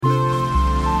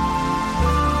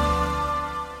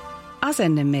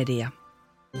Asennemedia.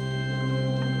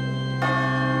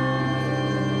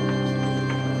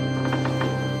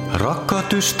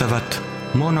 Rakkaat ystävät,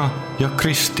 Mona ja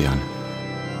Christian.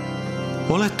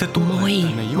 Olette Moi,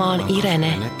 mä oon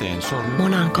Irene,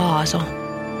 Monan kaaso.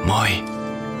 Moi,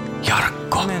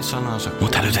 Jarkko.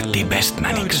 Mut hälytettiin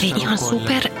bestmaniksi. Hei, ihan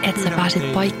super, että sä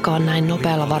pääsit paikkaan näin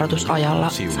nopealla varoitusajalla.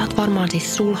 Sä oot varmaan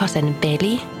siis Sulhasen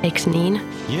veli, eiks niin?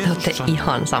 Te ootte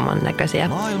ihan samannäköisiä.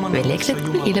 Veljekset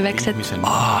kuin ilvekset.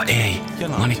 Ei.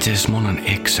 Mä oon itse asiassa Monan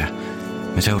eksä.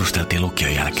 Me seurusteltiin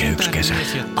lukion jälkeen yksi kesä.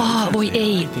 Voi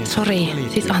ei, sori,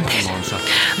 siis anteeksi.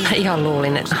 Mä ihan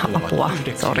luulin, että apua,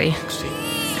 sori.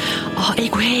 Ei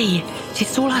kun hei,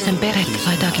 siis Sulhasen perhettä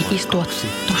taitaakin istua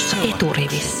tuossa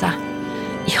eturivissä.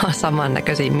 Ihan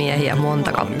samannäköisiä miehiä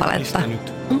monta kappaletta.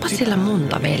 Onpa sillä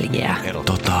monta veljeä.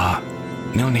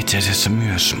 Ne on itse asiassa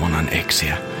myös Monan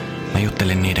eksiä. Mä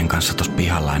juttelin niiden kanssa tuossa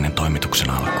pihalla ennen toimituksen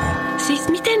alkuun. Siis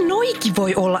miten noikin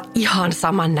voi olla ihan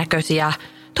samannäköisiä?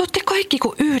 Te ootte kaikki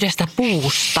kuin yhdestä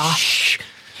puusta.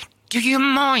 Do you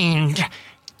mind?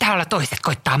 Täällä toiset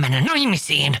koittaa mennä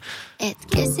naimisiin. Et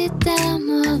käsittää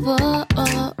mua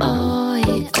voi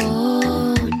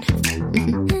on.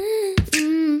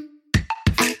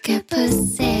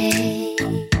 Äkäpussei.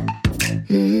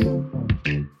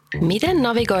 Miten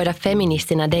navigoida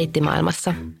feministinä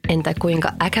deittimaailmassa? Entä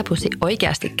kuinka äkäpussi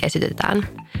oikeasti kesytetään?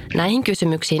 Näihin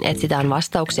kysymyksiin etsitään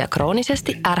vastauksia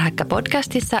kroonisesti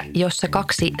Ärhäkkä-podcastissa, jossa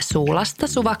kaksi suulasta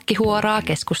suvakkihuoraa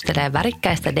keskustelee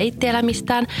värikkäistä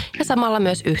deittielämistään ja samalla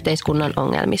myös yhteiskunnan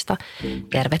ongelmista.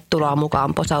 Tervetuloa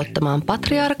mukaan posauttamaan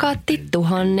patriarkaatti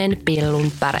 1000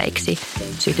 pillun päreiksi.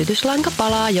 Sytytyslanka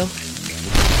palaa jo.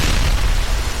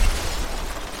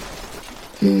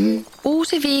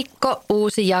 Uusi viikko,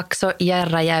 uusi jakso ja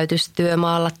räjäytys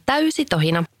työmaalla täysi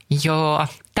tohina. Joo,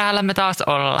 täällä me taas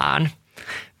ollaan.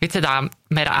 Vitsi, tämä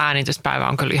meidän äänityspäivä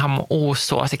on kyllä ihan mun uusi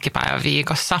suosikkipäivä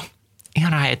viikossa.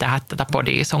 Ihanaa hei tehdä tätä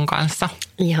podia sun kanssa.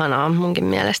 Ihanaa munkin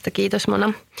mielestä, kiitos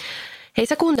Mona. Hei,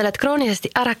 sä kuuntelet kroonisesti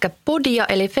Ärhäkkä-podia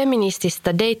eli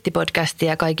feminististä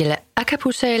deittipodcastia kaikille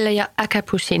äkäpuseille ja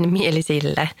äkäpussin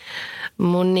mielisille.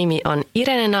 Mun nimi on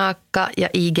Irene Naakka ja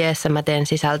IG:ssä mä teen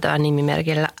sisältöä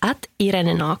nimimerkillä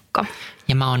 @IreneNaakka.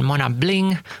 Ja mä oon Mona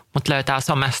Bling, mut löytää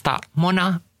somesta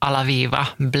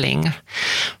Mona_Bling.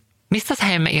 Mistä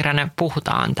hei me Irene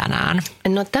puhutaan tänään?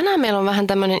 No tänään meillä on vähän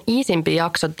tämmöinen iisimpi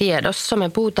jakso tiedossa. Me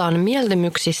puhutaan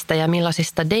mieltymyksistä ja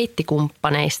millaisista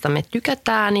deittikumppaneista me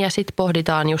tykätään ja sitten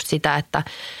pohditaan just sitä, että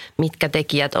mitkä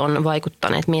tekijät on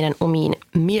vaikuttaneet meidän omiin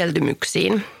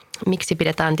mieltymyksiin. Miksi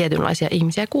pidetään tietynlaisia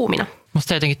ihmisiä kuumina?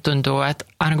 Musta jotenkin tuntuu, että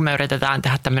aina kun me yritetään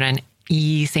tehdä tämmöinen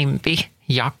iisimpi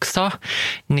jakso,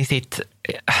 niin sitten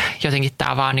jotenkin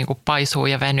tämä vaan niinku paisuu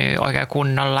ja venyy oikein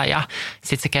kunnolla ja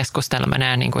sitten se keskustelu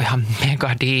menee niinku ihan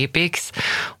mega deepiksi.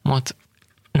 Mutta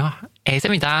no ei se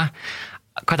mitään.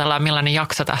 Katsellaan millainen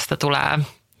jakso tästä tulee.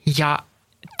 Ja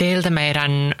teiltä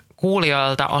meidän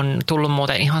kuulijoilta on tullut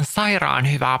muuten ihan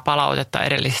sairaan hyvää palautetta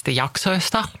edellisistä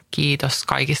jaksoista. Kiitos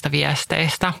kaikista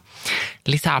viesteistä.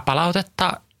 Lisää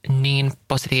palautetta, niin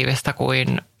positiivista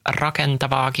kuin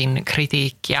rakentavaakin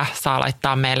kritiikkiä saa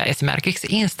laittaa meille esimerkiksi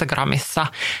Instagramissa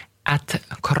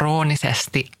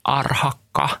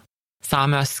 @kroonisestiarhakka. Saa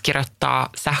myös kirjoittaa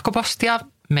sähköpostia.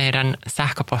 Meidän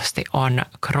sähköposti on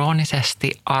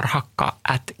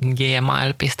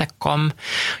kroonisestiarhakka@gmail.com,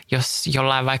 jos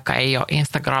jollain vaikka ei ole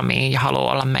Instagramia ja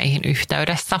haluaa olla meihin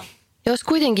yhteydessä. Jos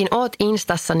kuitenkin oot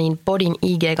Instassa, niin podin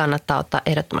IG kannattaa ottaa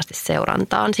ehdottomasti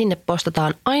seurantaan. Sinne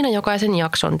postataan aina jokaisen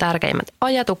jakson tärkeimmät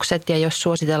ajatukset ja jos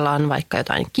suositellaan vaikka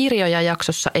jotain kirjoja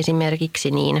jaksossa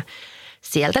esimerkiksi, niin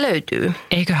sieltä löytyy.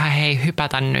 Eiköhän hei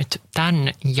hypätä nyt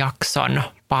tämän jakson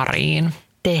pariin.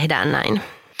 Tehdään näin.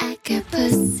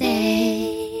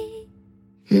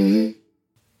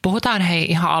 Puhutaan hei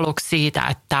ihan aluksi siitä,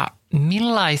 että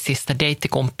millaisista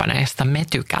deittikumppaneista me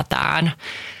tykätään.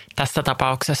 Tässä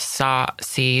tapauksessa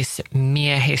siis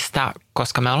miehistä,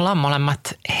 koska me ollaan molemmat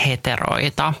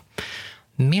heteroita.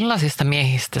 Millaisista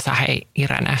miehistä sä hei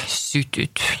Irene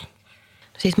sytyt?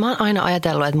 Siis mä oon aina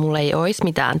ajatellut, että mulla ei olisi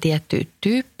mitään tiettyä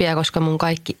tyyppiä, koska mun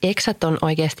kaikki eksät on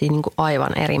oikeasti niin kuin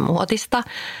aivan eri muotista.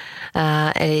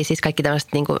 Eli siis kaikki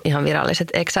tämmöiset niin kuin ihan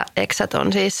viralliset eksät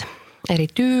on siis eri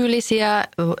tyylisiä.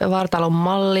 Vartalon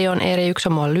malli on eri, yksi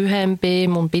on mua lyhempi,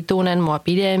 mun pituinen, mua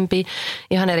pidempi,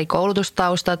 ihan eri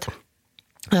koulutustaustat.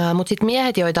 Mutta sitten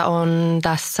miehet, joita on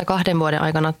tässä 2 vuoden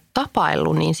aikana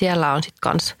tapaillut, niin siellä on sitten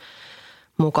kans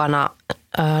mukana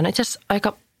itse asiassa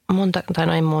aika monta, tai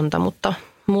no ei monta, mutta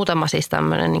muutama siis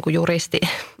tämmöinen niin kuin juristi,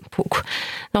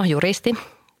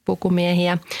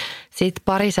 pukumiehiä. Sitten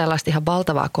pari sellaista ihan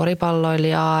valtavaa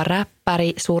koripalloilijaa,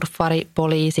 räppäri, surffari,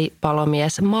 poliisi,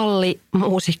 palomies, malli,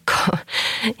 muusikko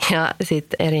ja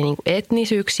sitten eri niin kuin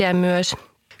etnisyyksiä myös.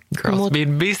 Girls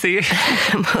been busy.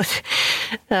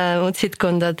 Mutta sitten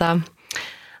kun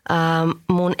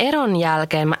mun eron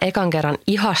jälkeen mä ekan kerran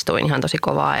ihastuin ihan tosi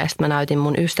kovaa ja sitten mä näytin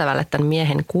mun ystävälle tämän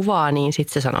miehen kuvaa, niin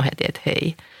sitten se sanoi heti, että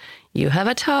hei, you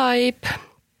have a type.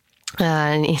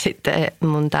 Niin sitten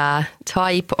mun tää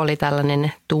type oli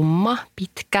tällainen tumma,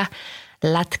 pitkä,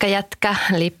 lätkäjätkä,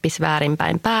 lippis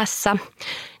väärinpäin päässä.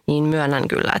 Niin myönnän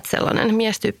kyllä, että sellainen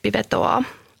miestyyppi vetoaa.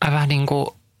 Vähän niin kuin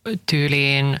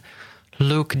tyyliin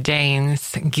Luke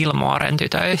Danes Gilmoren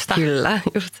tytöistä. Kyllä,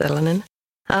 just sellainen.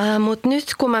 Mutta nyt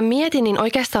kun mä mietin, niin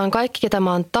oikeastaan kaikki, ketä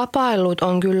mä oon tapaillut,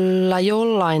 on kyllä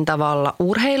jollain tavalla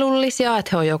urheilullisia. Että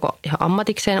he on joko ihan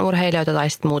ammatikseen urheilijoita tai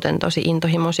sitten muuten tosi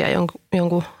intohimoisia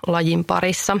jonkun lajin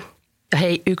parissa. Ja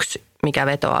hei, yksi, mikä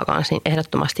vetoaa kanssa, niin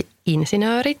ehdottomasti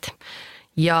insinöörit.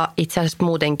 Ja itse asiassa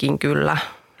muutenkin kyllä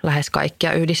lähes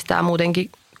kaikkia yhdistää muutenkin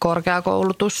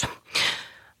korkeakoulutus.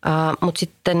 Mutta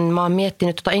sitten mä oon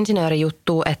miettinyt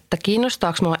insinöörijuttua, että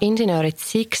kiinnostaako mua insinöörit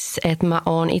siksi, että mä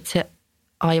oon itse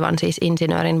aivan siis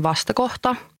insinöörin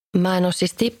vastakohta. Mä en ole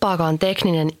siis tippaakaan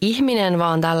tekninen ihminen,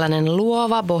 vaan tällainen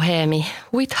luova boheemi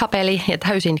huithapeli ja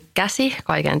täysin käsi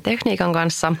kaiken tekniikan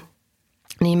kanssa.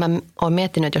 Niin mä oon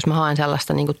miettinyt, että jos mä haen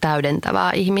sellaista niin kuin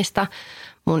täydentävää ihmistä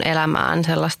mun elämään,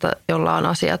 sellaista, jolla on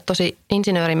asiat tosi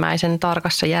insinöörimäisen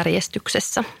tarkassa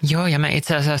järjestyksessä. Joo, ja me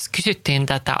itse asiassa kysyttiin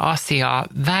tätä asiaa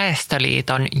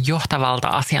Väestöliiton johtavalta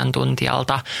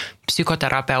asiantuntijalta,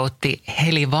 psykoterapeutti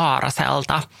Heli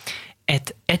Vaaraselta,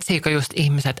 että etsiikö just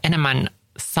ihmiset enemmän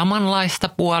samanlaista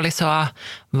puolisoa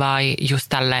vai just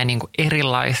tälleen niin kuin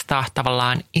erilaista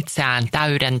tavallaan itseään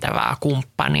täydentävää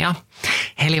kumppania.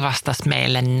 Heli vastasi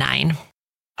meille näin.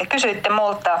 Te kysyitte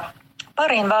multa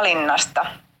parin valinnasta.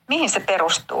 Mihin se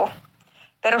perustuu?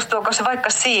 Perustuuko se vaikka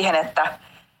siihen, että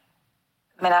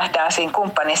me nähdään siinä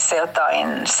kumppanissa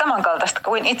jotain samankaltaista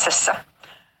kuin itsessä?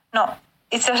 No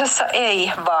itse asiassa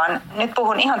ei, vaan nyt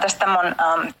puhun ihan tästä mun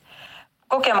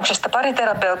kokemuksesta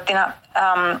pariterapeuttina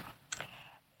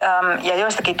ja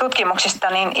joistakin tutkimuksista,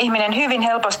 niin ihminen hyvin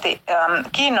helposti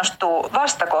kiinnostuu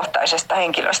vastakohtaisesta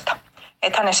henkilöstä.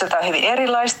 Että hänessä on jotain hyvin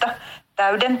erilaista,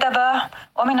 täydentävää,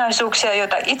 ominaisuuksia,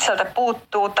 joita itseltä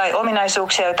puuttuu tai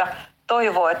ominaisuuksia, joita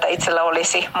toivoo, että itsellä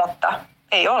olisi, mutta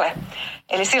ei ole.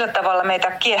 Eli sillä tavalla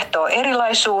meitä kiehtoo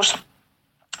erilaisuus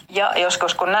ja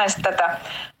joskus kun näen tätä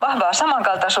vahvaa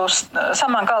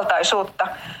samankaltaisuutta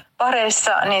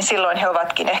pareissa, niin silloin he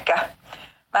ovatkin ehkä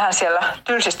vähän siellä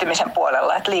tylsistymisen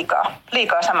puolella, että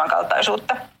liikaa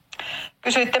samankaltaisuutta.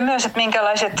 Kysyitte myös, että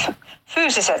minkälaiset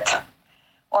fyysiset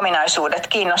ominaisuudet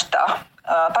kiinnostaa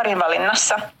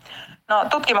parinvalinnassa. No,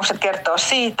 tutkimukset kertoo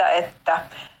siitä, että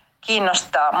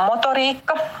kiinnostaa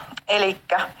motoriikka, eli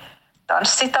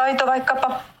tanssitaito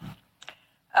vaikkapa,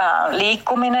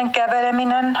 liikkuminen,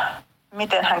 käveleminen,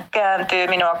 miten hän kääntyy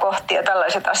minua kohti ja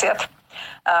tällaiset asiat.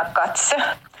 Katse,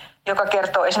 joka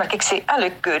kertoo esimerkiksi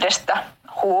älykkyydestä,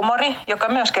 huumori, joka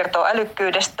myös kertoo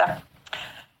älykkyydestä,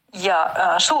 ja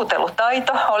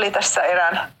suutelutaito oli tässä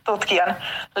erään tutkijan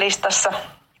listassa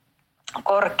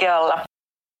korkealla.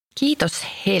 Kiitos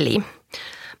Heli.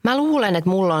 Mä luulen, että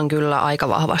mulla on kyllä aika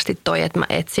vahvasti toi, että mä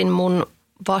etsin mun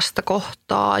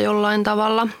vastakohtaa jollain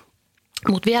tavalla.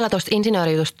 Mutta vielä tuosta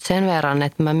insinöörijutusta sen verran,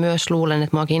 että mä myös luulen,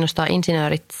 että mua kiinnostaa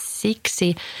insinöörit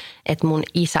siksi, että mun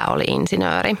isä oli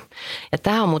insinööri. Ja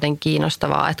tämä on muuten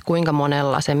kiinnostavaa, että kuinka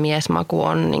monella se miesmaku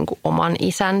on niin kuin oman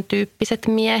isän tyyppiset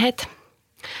miehet.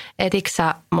 Etitkö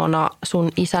sä Mona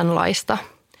sun isänlaista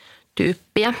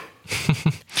tyyppiä?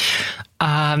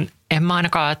 En mä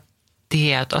ainakaan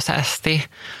tietoisesti.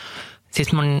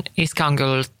 Siis mun iskä on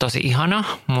kyllä tosi ihana,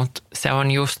 mutta se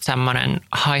on just semmoinen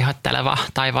haihatteleva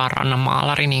taivaanrannan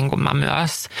maalari niin kuin mä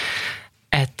myös.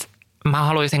 Että mä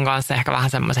haluaisin kanssa ehkä vähän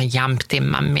semmoisen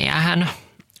jämptimmän miehen.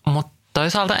 Mutta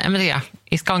toisaalta en mä tiedä.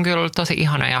 Iskä on kyllä tosi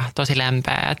ihana ja tosi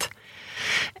lempeä.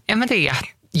 En mä tiedä.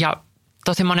 Ja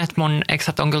tosi monet mun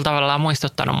eksät on kyllä tavallaan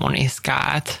muistuttanut mun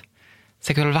iskää. Että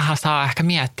se kyllä vähän saa ehkä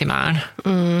miettimään.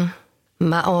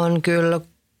 Mä oon kyllä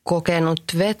kokenut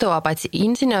vetoa paitsi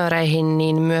insinööreihin,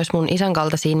 niin myös mun isän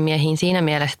kaltaisiin miehiin siinä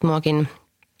mielessä, että muakin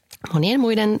monien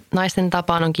muiden naisten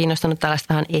tapaan on kiinnostanut tällaiset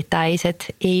vähän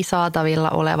etäiset, ei saatavilla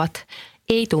olevat,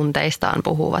 ei tunteistaan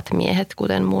puhuvat miehet,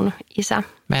 kuten mun isä.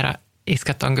 Meidän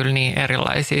iskät on kyllä niin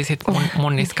erilaisia. Sitten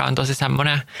mun iskä on tosi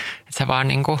semmoinen, että se vaan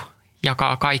niinku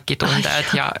jakaa kaikki tunteet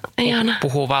ja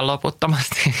puhuu vaan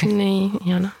loputtomasti. Niin,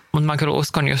 ihana. Mutta mä kyllä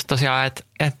uskon just tosiaan, että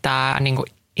tämä niinku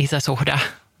isäsuhde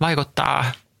vaikuttaa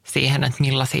siihen, että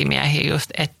millaisia miehiä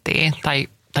just etsii tai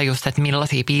tai just, että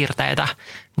millaisia piirteitä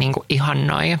niin kuin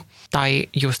ihannoi. Tai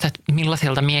just, että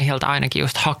millaisilta miehiltä ainakin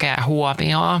just hakee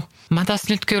huomioon. Mä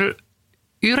tässä nyt kyllä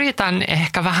yritän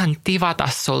ehkä vähän tivata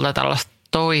sulta tällaista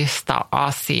toista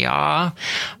asiaa.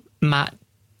 Mä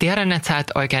tiedän, että sä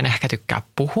et oikein ehkä tykkää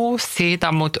puhua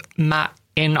siitä, mutta mä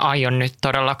en aio nyt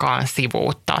todellakaan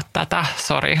sivuuttaa tätä,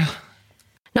 sori.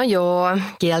 No joo,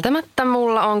 kieltämättä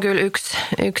mulla on kyllä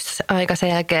yksi aika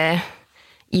selkeä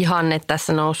ihanne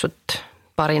tässä noussut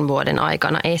parin vuoden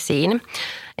aikana esiin.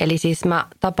 Eli siis mä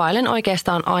tapailen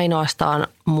oikeastaan ainoastaan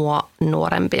mua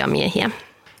nuorempia miehiä.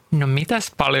 No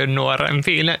mitäs paljon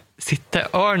nuorempia ne sitten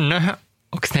on?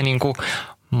 Onko ne niinku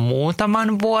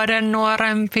muutaman vuoden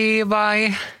nuorempia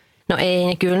vai? No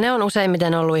ei, kyllä ne on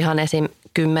useimmiten ollut ihan esim.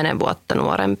 10 vuotta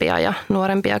nuorempia ja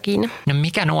nuorempiakin. No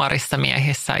mikä nuorissa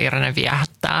miehissä, Irene,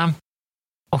 viehättää?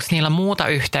 Onko niillä muuta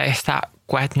yhteistä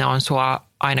kuin että ne on sua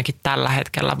ainakin tällä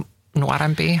hetkellä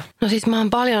nuorempia? No siis mä oon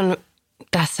paljon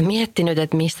tässä miettinyt,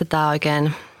 että mistä tää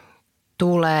oikein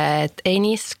tulee. Et ei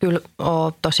niissä kyllä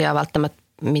ole tosiaan välttämättä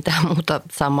mitään muuta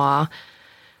samaa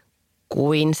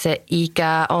kuin se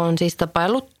ikä. On siis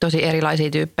tapaillut tosi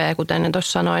erilaisia tyyppejä, kuten ne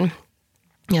tuossa sanoin.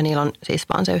 Ja niillä on siis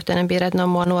vaan se yhteinen piirre, että ne on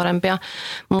mua nuorempia.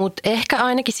 Mutta ehkä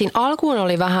ainakin siinä alkuun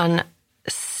oli vähän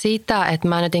sitä, että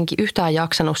mä en jotenkin yhtään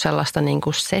jaksanut sellaista niin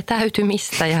kuin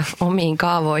setäytymistä ja omiin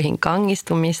kaavoihin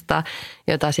kangistumista,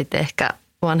 jota sitten ehkä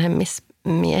vanhemmissa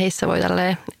miehissä voi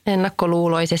tälleen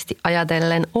ennakkoluuloisesti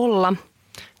ajatellen olla.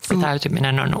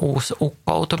 Setäytyminen on uusi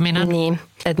ukkoutuminen. Niin,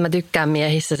 että mä tykkään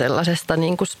miehissä sellaisesta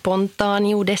niin kuin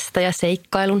spontaaniudesta ja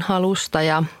seikkailun halusta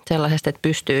ja sellaisesta, että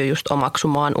pystyy just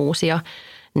omaksumaan uusia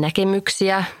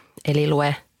näkemyksiä, eli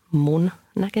lue mun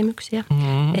näkemyksiä.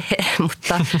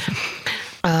 Mutta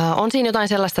on siinä jotain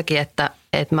sellaistakin, että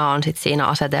mä oon sit siinä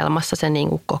asetelmassa se niin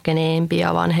kuin kokeneempi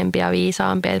ja vanhempi ja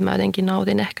viisaampi, että mä jotenkin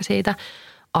nautin ehkä siitä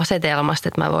asetelmasta,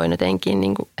 että mä voin jotenkin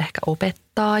niin kuin ehkä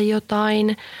opettaa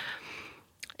jotain.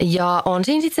 Ja on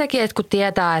siinä sitten sekin, että kun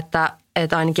tietää,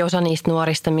 että ainakin osa niistä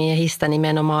nuorista miehistä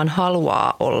nimenomaan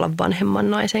haluaa olla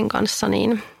vanhemman naisen kanssa,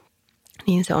 niin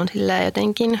se on silleen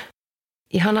jotenkin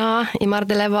ihanaa,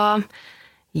 imartelevaa.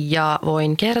 Ja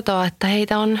voin kertoa, että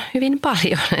heitä on hyvin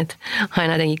paljon. Että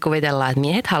aina jotenkin kuvitellaan, että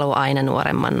miehet haluaa aina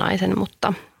nuoremman naisen,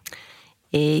 mutta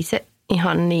ei se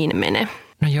ihan niin mene.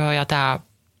 No joo, ja tämä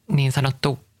niin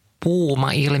sanottu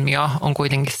puuma-ilmiö on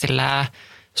kuitenkin sillä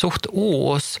suht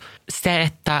uusi. Se,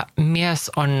 että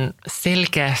mies on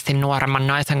selkeästi nuoremman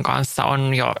naisen kanssa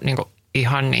on jo niinku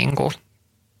ihan niinku,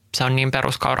 se on niin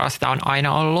peruskauraa, sitä on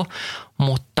aina ollut.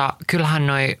 Mutta kyllähän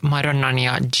noi Madonnan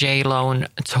ja J.Lo'n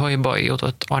Toy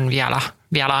Boy-jutut on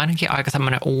vielä ainakin aika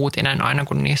semmoinen uutinen aina,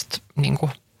 kun niistä niinku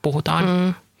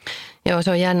puhutaan. Joo,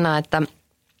 se on jännää, että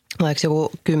vaikka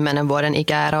joku 10 vuoden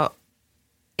ikäero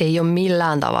ei ole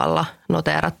millään tavalla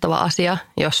noteerattava asia,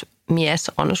 jos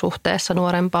mies on suhteessa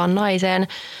nuorempaan naiseen,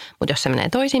 mutta jos se menee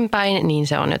toisinpäin, niin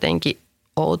se on jotenkin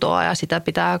outoa ja sitä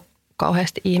pitää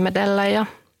kauheasti ihmetellä ja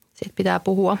siitä pitää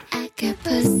puhua.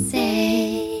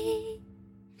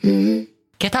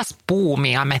 Ketäs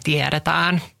puumia me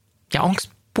tiedetään? Ja onko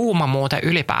puuma muuten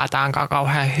ylipäätäänkään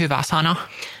kauhean hyvä sana?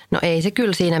 No ei se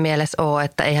kyllä siinä mielessä ole,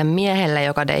 että eihän miehelle,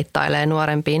 joka deittailee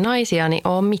nuorempia naisia, niin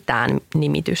ole mitään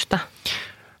nimitystä.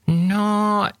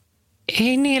 No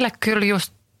ei niille kyllä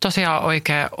just tosiaan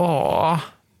oikein oo.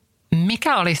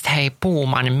 Mikä olisi hei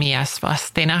puuman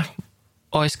miesvastine?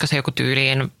 Olisiko se joku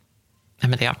tyyliin, en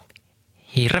mä tiedä,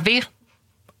 hirvi,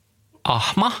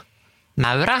 ahma,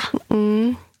 mäyrä?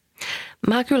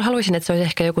 Mä kyllä haluaisin, että se olisi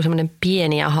ehkä joku semmoinen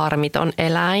pieni ja harmiton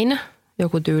eläin,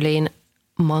 joku tyyliin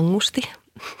mangusti.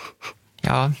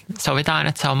 Joo, sovitaan,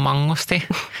 että se on mangusti.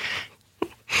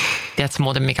 Tiedätkö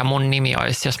muuten, mikä mun nimi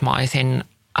olisi, jos mä olisin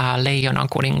Leijonan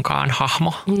kuninkaan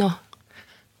hahmo? No.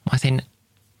 Mä olisin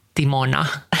Timona.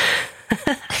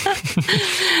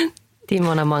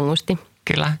 Timona mangusti.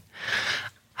 Kyllä.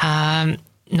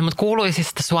 No, mutta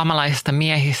kuuluisista suomalaisista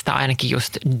miehistä ainakin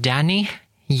just Danny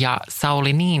ja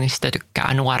Sauli Niinistö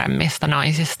tykkää nuoremmista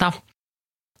naisista.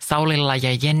 Saulilla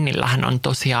ja Jennillähän on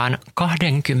tosiaan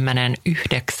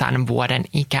 29 vuoden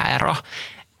ikäero,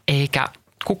 eikä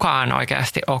kukaan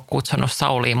oikeasti ole kutsunut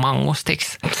Saulia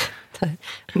mangustiksi.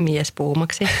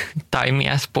 Miespuumaksi. Tai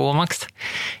miespuumaksi.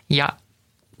 Ja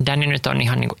Danny nyt on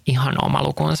ihan oma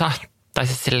lukunsa. Tai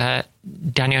siis silleen,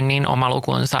 Danny on niin oma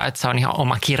lukunsa, että se on ihan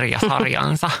oma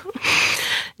kirjasarjansa.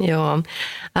 Joo.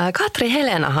 Katri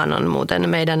Helenahan on muuten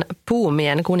meidän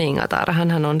puumien kuningatar.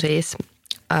 Hänhän on siis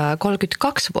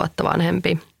 32 vuotta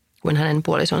vanhempi kuin hänen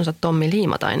puolisonsa Tommi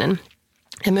Liimatainen.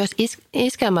 Ja myös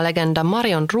iskelmälegenda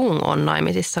Marion Rung on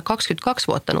naimisissa 22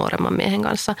 vuotta nuoremman miehen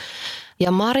kanssa.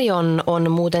 Ja Marion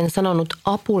on muuten sanonut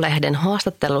Apulehden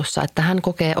haastattelussa, että hän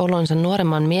kokee olonsa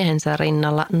nuoremman miehensä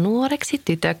rinnalla nuoreksi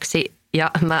tytöksi.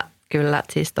 Ja mä kyllä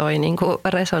siis toi niinku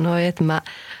resonoi, että mä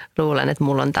luulen, että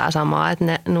mulla on tää sama, että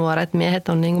ne nuoret miehet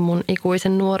on niinku mun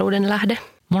ikuisen nuoruuden lähde.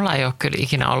 Mulla ei ole kyllä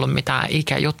ikinä ollut mitään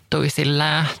ikäjuttuja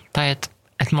sillä, tai että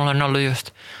mulla on ollut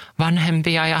just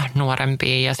vanhempia ja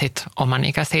nuorempia ja sitten oman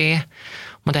ikäisiä.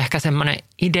 Mutta ehkä semmoinen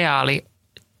ideaali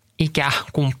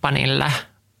ikäkumppanille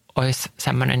olisi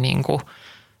semmoinen niinku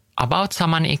about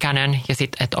samanikäinen ja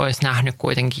sitten, että olisi nähnyt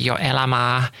kuitenkin jo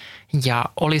elämää ja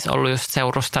olisi ollut just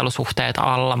seurustelusuhteet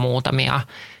alla muutamia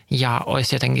ja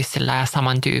olisi jotenkin sillä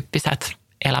samantyyppiset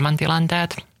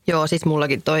elämäntilanteet. Joo, siis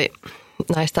mullakin toi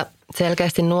näistä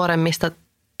selkeästi nuoremmista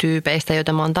tyypeistä,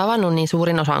 joita mä oon tavannut, niin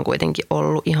suurin osa on kuitenkin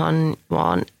ollut ihan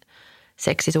vaan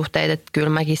seksisuhteet. Että kyllä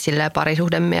mäkin silleen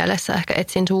parisuhden mielessä ehkä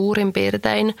etsin suurin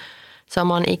piirtein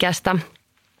saman ikäistä.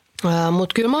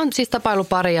 Mutta kyllä mä oon siis tapaillut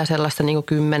paria sellaista niin kuin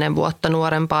 10 vuotta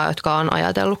nuorempaa, jotka on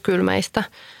ajatellut kyllä meistä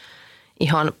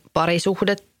ihan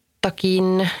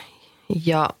parisuhdettakin.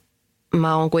 Ja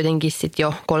mä oon kuitenkin sitten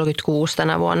jo 36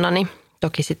 tänä vuonna, niin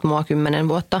toki sitten mua 10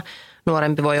 vuotta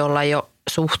nuorempi voi olla jo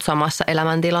suht samassa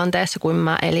elämäntilanteessa kuin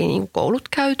mä. Eli niin kuin koulut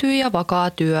käytyy ja vakaa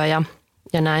työ ja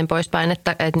näin poispäin,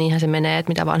 että niinhän se menee, että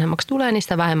mitä vanhemmaksi tulee, niin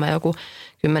sitä vähemmän joku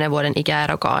 10 vuoden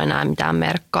ikäerokaan on enää mitään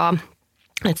merkkaa.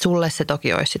 Että sulle se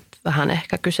toki olisi sit vähän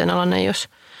ehkä kyseenalainen,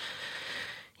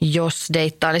 jos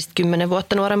deittailisit 10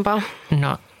 vuotta nuorempaa.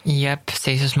 No jep,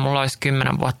 siis jos mulla olisi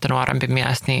 10 vuotta nuorempi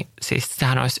mies, niin siis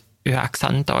sehän olisi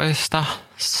 19.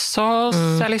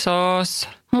 Eli soos.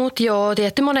 Mutta joo,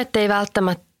 tietty monet ei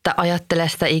välttämättä ajattele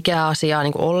sitä ikäasiaa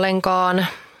niin kuin ollenkaan.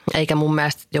 Eikä mun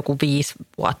mielestä joku 5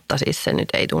 vuotta, siis se nyt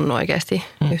ei tunnu oikeasti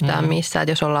yhtään missään.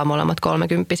 Että jos ollaan molemmat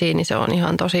 30-vuotiaita, niin se on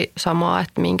ihan tosi samaa,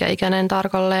 että minkä ikäinen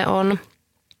tarkalleen on.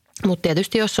 Mutta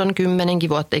tietysti jos on 10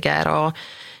 vuotta ikäeroa,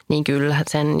 niin kyllä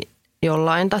sen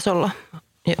jollain tasolla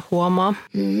huomaa.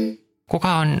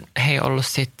 Kuka on ollut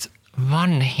sit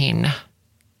vanhin,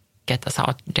 ketä sä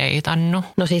oot deitannut?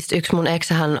 No siis yksi mun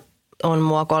eksähän on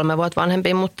mua 3 vuotta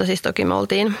vanhempi, mutta siis toki me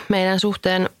oltiin meidän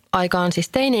suhteen aikaan siis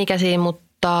teini-ikäisiä,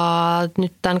 mutta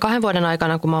nyt tämän 2 vuoden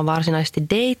aikana, kun mä oon varsinaisesti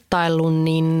deittaillut,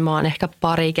 niin mä oon ehkä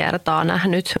pari kertaa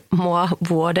nähnyt mua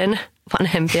vuoden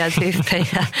vanhempia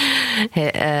tyyppejä.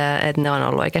 Että ne on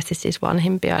ollut oikeasti siis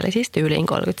vanhimpia, eli siis tyyliin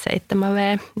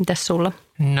 37V. Mitäs sulla?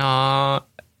 No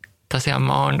tosiaan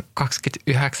mä oon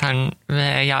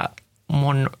 29V ja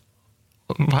mun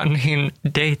vanhin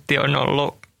deitti on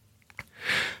ollut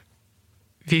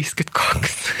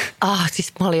 52.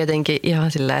 Siis mä olin jotenkin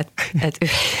ihan silleen, että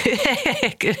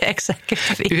 95.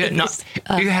 No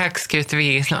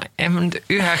 95, no en mä nyt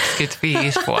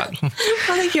 95 vuotta.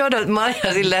 Mä olin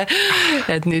ihan silleen,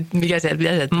 että nyt mikä sieltä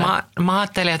pitäisi jättää. Mä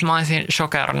ajattelin, että mä olisin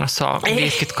shokerannut sua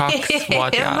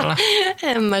 52-vuotiaalla.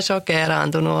 En mä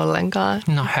shokeraantunut ollenkaan.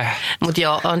 No Mutta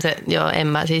joo, on se, en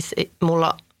mä siis,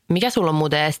 mikä sulla on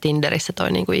muuten edes Tinderissä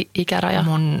toi niinku ikäraja?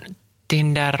 Mun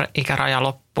Tinder-ikäraja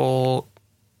loppuu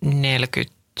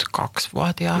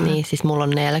 42-vuotiaana. Niin, siis mulla on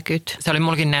 40. Se oli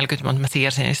mullakin 40, mutta mä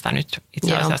siirsin sitä nyt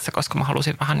itse asiassa, koska mä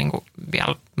halusin vähän niin kuin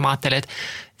vielä, mä ajattelin, että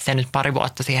se nyt pari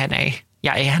vuotta siihen ei,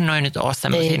 ja eihän noin nyt ole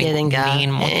semmoisia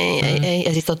niin, mutta ei.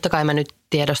 Ja siis totta kai mä nyt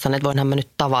tiedostan, että voinhan mä nyt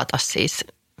tavata siis,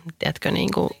 tiedätkö,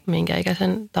 niin kuin minkä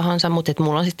ikäisen tahansa, mutta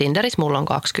mulla on siis Tinderissä, mulla on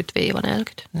 20-40.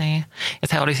 Niin, ja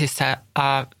se oli siis se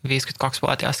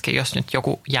 52-vuotiaskin, jos nyt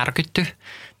joku järkytty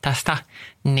tästä,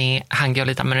 niin hänkin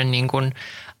oli tämmöinen niin kuin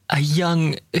a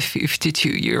young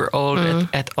 52-year-old,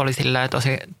 että oli silleen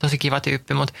tosi kiva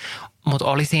tyyppi, mutta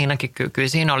oli siinäkin, kyllä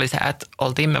siinä oli se, että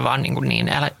oltiin me vaan niin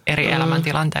eri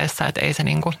elämäntilanteessa, että ei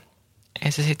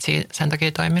se sitten sen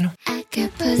takia toiminut.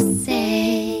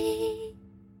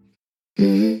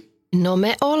 No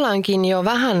me ollaankin jo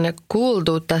vähän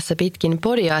kuultu tässä pitkin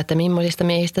podia, että millaisista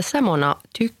miehistä sä, Mona,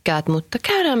 tykkäät, mutta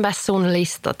käydäänpä sun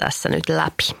lista tässä nyt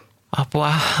läpi.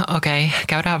 Apua, okei,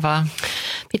 käydään vaan.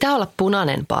 Pitää olla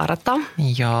punainen parta.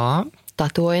 Joo.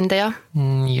 Tatuointeja.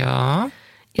 Joo.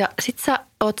 Ja sit sä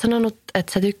oot sanonut,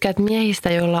 että sä tykkäät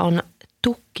miehistä, joilla on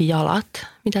tukkijalat.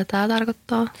 Mitä tää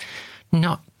tarkoittaa?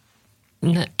 No,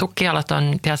 ne tukkijalat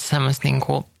on tietysti semmoiset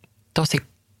niinku tosi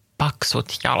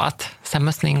paksut jalat.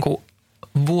 Semmoiset niinku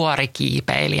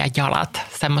vuorikiipeilijäjalat.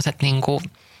 Semmoiset niinku,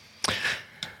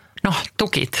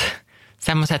 tukit.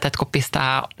 Semmoiset, että kun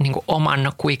pistää niinku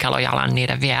oman kuikelojalan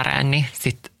niiden viereen, niin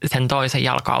sit sen toisen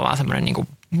jalka on vaan semmoinen niinku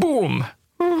boom.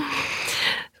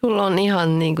 Sulla on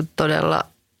ihan niinku todella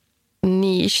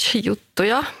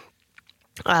niche-juttuja.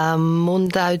 Mun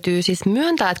täytyy siis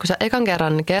myöntää, että kun sä ekan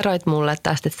kerran kerroit mulle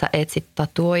tästä, että sä etsit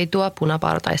tatuoitua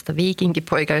punapartaista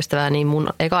viikinkipoikaystävää, niin mun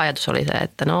eka ajatus oli se,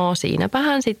 että no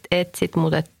siinäpähän sit etsit,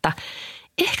 mutta että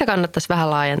ehkä kannattaisi vähän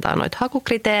laajentaa noita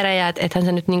hakukriteerejä, että ethän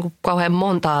se nyt niinku kauhean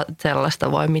montaa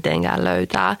sellaista voi mitenkään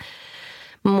löytää.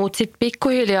 Mutta sitten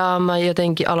pikkuhiljaa mä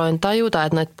jotenkin aloin tajuta,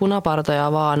 että noita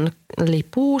punapartoja vaan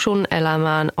lipuu sun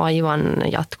elämään aivan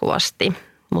jatkuvasti.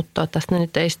 Mutta toivottavasti ne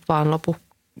nyt ei sit vaan lopu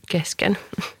kesken.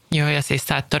 Joo, ja siis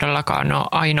sä et todellakaan ole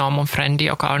ainoa mun frendi,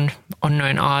 joka on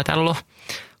noin ajatellut.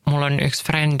 Mulla on yksi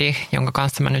frendi, jonka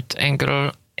kanssa mä nyt en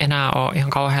kyllä enää ole ihan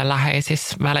kauhean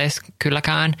läheisissä väleissä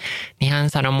kylläkään. Niin hän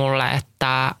sanoi mulle,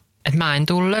 että mä en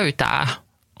tule löytää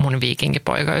mun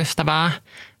viikinkipoikaystävää.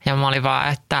 Ja mä olin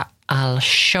vaan, että I'll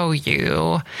show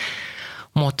you.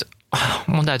 Mut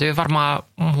mun täytyy varmaan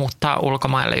muuttaa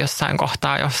ulkomaille jossain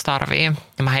kohtaa, jos tarvii.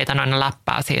 Ja mä heitän aina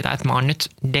läppää siitä, että mä oon nyt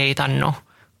deitannut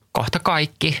kohta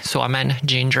kaikki Suomen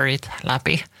gingerit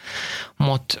läpi.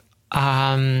 Mut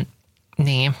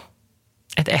niin,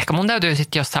 että ehkä mun täytyy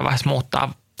sitten jossain vaiheessa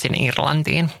muuttaa sinne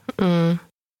Irlantiin.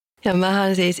 Ja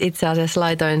mähän siis itse asiassa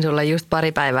laitoin sulle just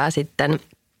pari päivää sitten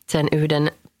sen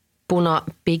yhden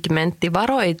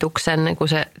punapigmenttivaroituksen, kun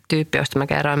se tyyppi, josta mä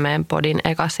kerroin meidän podin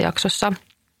ekassa jaksossa,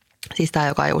 siis tämä,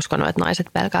 joka ei uskonut, että naiset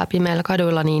pelkää pimeillä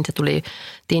kaduilla, niin se tuli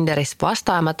Tinderissä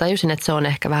vastaan. Mä tajusin, että se on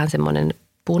ehkä vähän semmoinen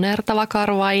punertava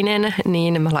karvainen,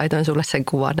 niin mä laitoin sulle sen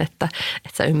kuvan, että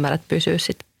sä ymmärrät pysyä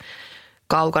sit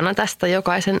kaukana tästä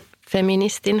jokaisen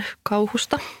feministin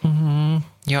kauhusta.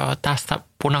 Joo, tästä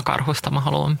punakarhusta mä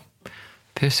haluan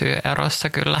pysyä erossa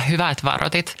kyllä. Hyvä, että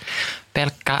varoitit.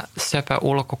 Pelkkä söpö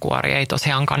ulkokuori ei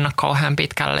tosiaan kanna kauhean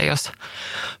pitkälle, jos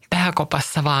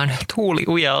pääkopassa vaan tuuli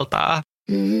ujeltaa.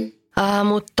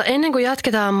 Mutta ennen kuin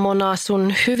jatketaan Mona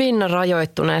sun hyvin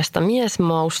rajoittuneesta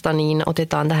miesmausta, niin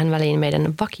otetaan tähän väliin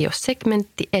meidän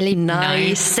vakiosegmentti, eli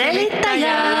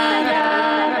naisselittäjä.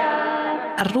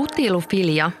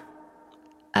 Rutilufilia.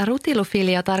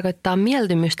 Rutilufilia tarkoittaa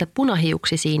mieltymystä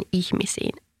punahiuksisiin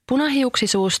ihmisiin.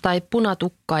 Punahiuksisuus tai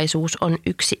punatukkaisuus on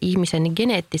yksi ihmisen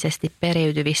geneettisesti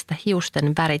periytyvistä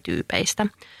hiusten värityypeistä.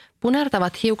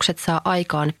 Punertavat hiukset saa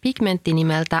aikaan pigmentti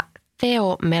nimeltä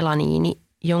feomelaniini,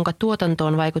 jonka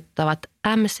tuotantoon vaikuttavat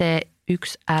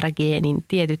MC1R-geenin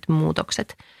tietyt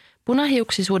muutokset.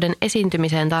 Punahiuksisuuden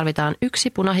esiintymiseen tarvitaan yksi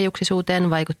punahiuksisuuteen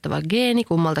vaikuttava geeni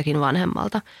kummaltakin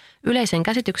vanhemmalta. Yleisen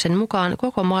käsityksen mukaan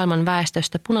koko maailman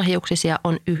väestöstä punahiuksisia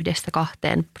on 1–2%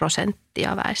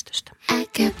 väestöstä.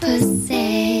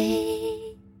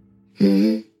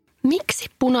 Miksi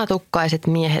punatukkaiset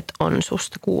miehet on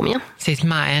susta kuumia? Siis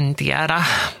mä en tiedä,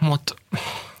 mutta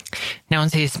ne on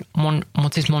siis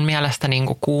mun mielestä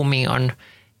niinku kuumia on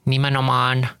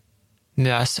nimenomaan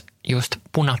myös just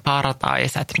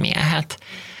punapartaiset miehet.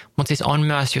 Mutta siis on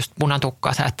myös just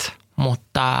punatukkaset,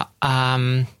 mutta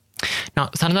no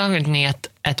sanotaan nyt niin,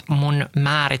 että mun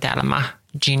määritelmä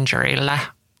gingerille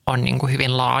on niinku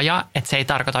hyvin laaja. Että se ei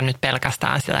tarkoita nyt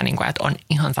pelkästään sitä, niinku, että on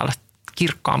ihan sellaiset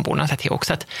kirkkaanpunaiset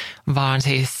hiukset, vaan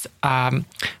siis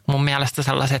mun mielestä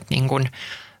sellaiset niinku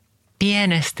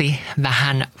pienesti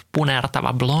vähän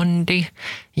punertava blondi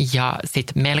ja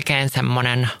sitten melkein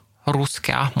semmoinen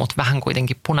ruskea, mutta vähän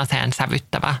kuitenkin punaiseen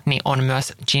sävyttävä, niin on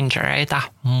myös gingereitä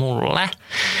mulle.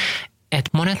 Et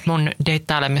monet mun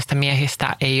deittailemista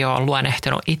miehistä ei ole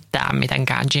luonnehtinut itseään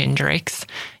mitenkään gingeriksi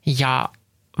ja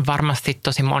varmasti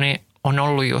tosi moni on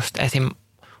ollut just esim.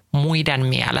 Muiden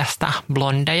mielestä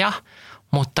blondeja,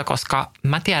 mutta koska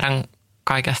mä tiedän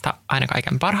kaikesta aina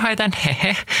kaiken parhaiten,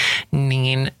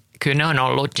 niin kyllä ne on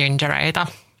ollut gingereitä.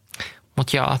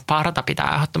 Mutta joo, parta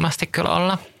pitää ehdottomasti kyllä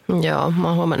olla. Joo, mä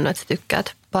oon huomannut, että sä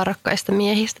tykkäät parrakkaista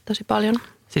miehistä tosi paljon.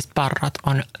 Siis parrat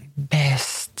on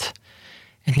best.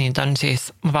 Et niitä on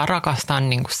siis, mä rakastan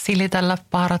niinku silitellä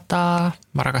partaa,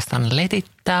 mä rakastan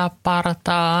letittää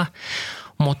partaa,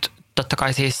 mutta totta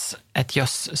kai siis, että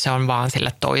jos se on vaan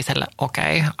sille toiselle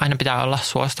okei, aina pitää olla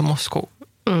suostumus, kun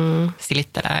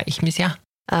silittelee ihmisiä.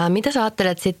 Mitä sä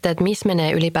ajattelet sitten, että missä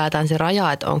menee ylipäätään se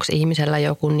raja, että onko ihmisellä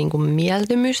joku niin kuin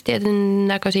mieltymys tietyn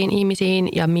näköisiin ihmisiin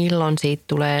ja milloin siitä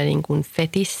tulee niin kuin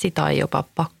fetissi tai jopa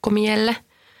pakkomielle?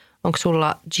 Onko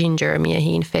sulla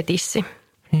ginger-miehiin fetissi?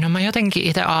 No mä jotenkin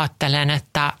itse ajattelen,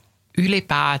 että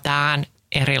ylipäätään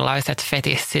erilaiset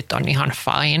fetissit on ihan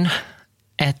fine.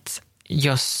 Että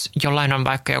jos jollain on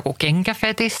vaikka joku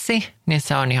kenkäfetissi, niin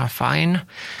se on ihan fine.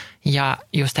 Ja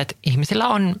just, että ihmisillä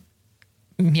on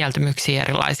mieltymyksiä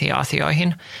erilaisiin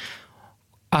asioihin.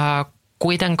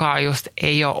 Kuitenkaan just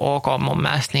ei ole ok mun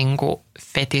mielestä niin kuin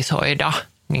fetisoida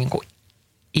niin kuin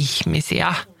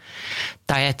ihmisiä.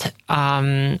 Tai että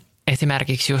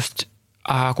esimerkiksi just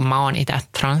kun mä oon itse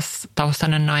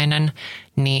transtaustainen nainen,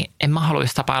 niin en mä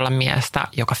haluaisi tapailla miestä,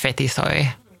 joka fetisoi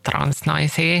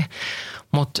transnaisia.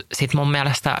 Mutta sitten mun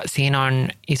mielestä siinä on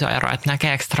iso ero, että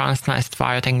näkeekö transnaiset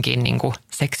vaan jotenkin niinku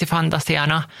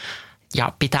seksifantasiana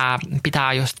ja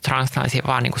pitää just transnaisia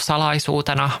vaan niinku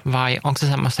salaisuutena vai onko se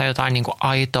semmoista jotain niinku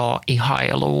aitoa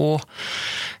ihailua.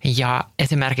 Ja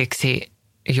esimerkiksi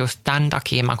just tämän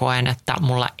takia mä koen, että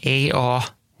mulla ei ole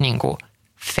niinku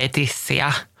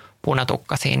fetissiä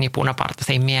punatukkaisiin ja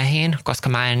punapartaisiin miehiin, koska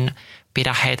mä en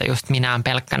pidä heitä just minään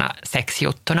pelkkänä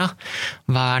seksijuttuna,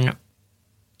 vaan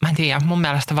mä en tiedä, mun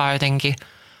mielestä vaan jotenkin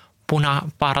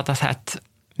punapartaiset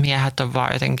miehet on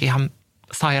vaan jotenkin ihan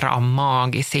sairaan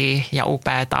maagisia ja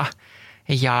upeita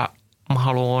ja mä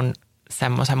haluun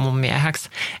semmoisen mun mieheksi.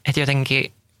 Että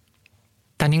jotenkin,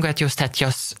 tai niin kuin, että just, että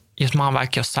jos mä oon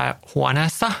vaikka jossain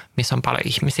huoneessa, missä on paljon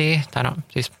ihmisiä, tai no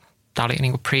siis tää oli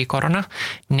niin kuin pre-korona,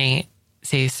 niin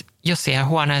siis jos siihen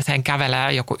huoneeseen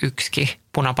kävelee joku yksikin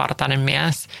punapartainen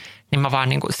mies, niin mä vaan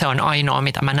niin kuin, se on ainoa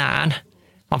mitä mä näen.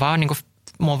 Mä vaan niin kuin,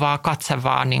 mun vaan katse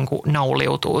vaan niin kuin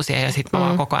nauliutuu siihen ja sitten mä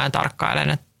vaan koko ajan tarkkailen,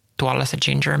 että tuolla se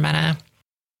ginger menee.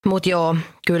 Mut joo,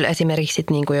 kyllä esimerkiksi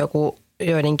niinku joku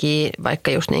joidenkin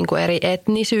vaikka just niinku eri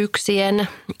etnisyyksien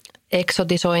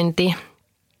eksotisointi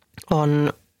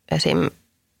on esim.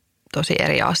 Tosi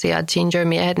eri asia.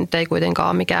 Ginger-miehet nyt ei kuitenkaan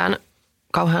ole mikään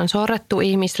kauhean sorrettu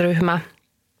ihmisryhmä,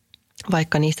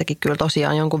 vaikka niistäkin kyllä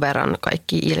tosiaan jonkun verran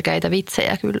kaikki ilkeitä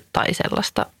vitsejä kyllä, tai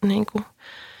sellaista niinku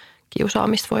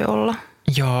kiusaamista voi olla.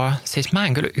 Joo, siis mä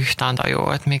en kyllä yhtään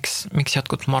tajua, että miksi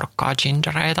jotkut morkkaa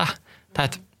gingereitä. Tai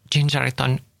että gingerit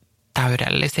on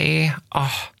täydellisiä.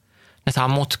 Ne saa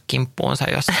mut kimppuunsa,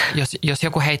 jos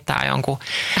joku heittää jonkun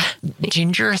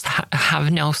gingers have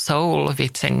no soul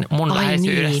vitsin mun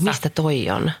läheisyydessä. Niin, mistä toi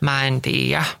on? Mä en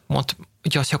tiedä, mutta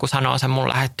jos joku sanoo sen mun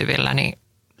lähettyvillä, niin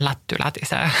lätty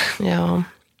lätisee. Joo.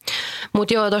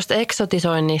 Mutta joo, tuosta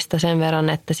eksotisoinnista sen verran,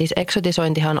 että siis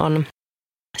eksotisointihan on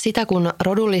sitä, kun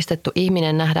rodullistettu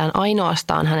ihminen nähdään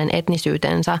ainoastaan hänen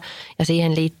etnisyytensä ja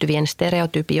siihen liittyvien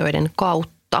stereotypioiden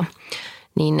kautta,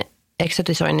 niin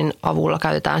eksotisoinnin avulla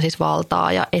käytetään siis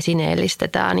valtaa ja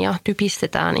esineellistetään ja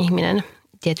typistetään ihminen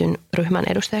tietyn ryhmän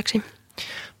edustajaksi.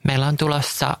 Meillä on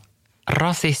tulossa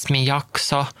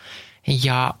rasismijakso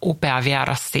ja upea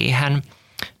vieras siihen,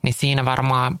 niin siinä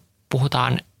varmaan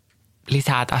puhutaan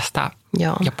lisää tästä.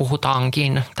 Joo. Ja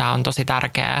puhutaankin. Tämä on tosi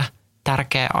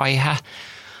tärkeä aihe.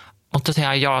 Mutta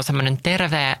tosiaan joo, semmoinen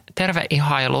terve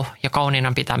ihailu ja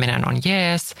kauniina pitäminen on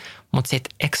jees, mutta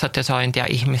sitten eksotisointi ja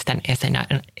ihmisten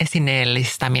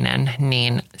esineellistäminen,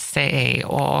 niin se ei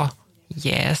ole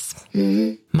jees.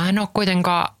 Mm-hmm. Mä en ole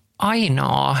kuitenkaan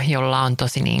ainoa, jolla on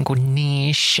tosi niin kuin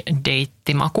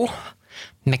niche-deittimaku.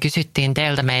 Me kysyttiin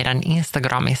teiltä meidän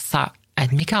Instagramissa,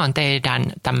 että mikä on teidän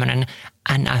tämmöinen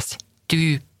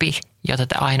NS-tyyppi, jota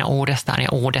te aina uudestaan ja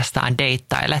uudestaan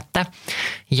deittailette.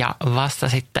 Ja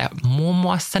vastasitte muun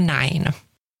muassa näin.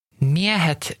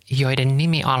 Miehet, joiden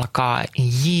nimi alkaa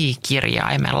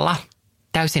J-kirjaimella.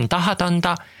 Täysin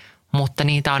tahatonta, mutta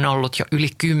niitä on ollut jo yli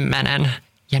 10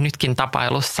 ja nytkin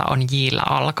tapailussa on J:llä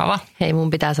alkava. Hei, mun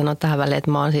pitää sanoa tähän väliin,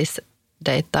 että mä oon siis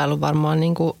deittailu varmaan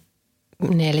niin kuin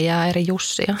 4 eri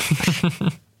Jussia.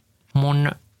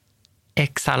 Mun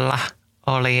eksällä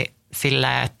oli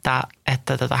silleen, että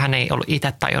hän ei ollut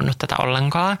itse tajunnut tätä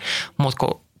ollenkaan, mutta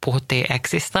kun puhuttiin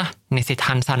eksistä, niin sitten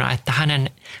hän sanoi, että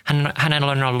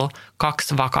hänellä on ollut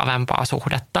 2 vakavempaa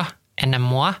suhdetta ennen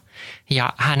mua.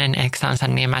 Ja hänen eksänsä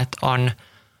nimet on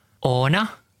Oona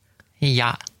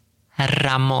ja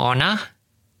Ramona.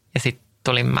 Ja sitten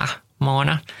tulin mä,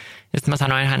 Moona. Ja sitten mä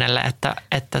sanoin hänelle, että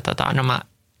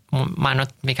mä en ole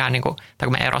mikään, niin kuin, tai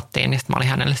kun me erottiin, niin sitten mä olin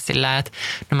hänelle silleen, että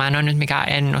no mä en ole nyt mikään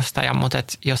ennustaja, mutta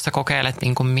että jos sä kokeilet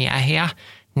niin kuin miehiä,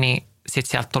 niin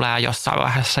sitten sieltä tulee jossain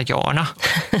vaiheessa Joona.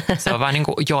 Se on vaan niin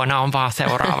kuin, Joona on vaan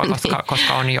seuraava,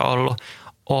 koska on jo ollut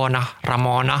Oona,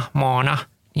 Ramona, Moona.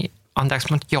 Niin, anteeksi,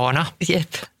 mutta Joona.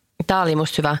 Jep. Tämä oli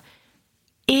musta hyvä.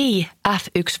 Ei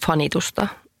F1-fanitusta.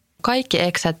 Kaikki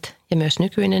eksät ja myös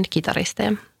nykyinen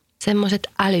kitaristeja. Semmoiset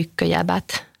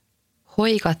älykköjäbät.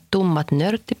 Hoikat tummat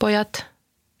nörttipojat.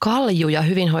 Kalju ja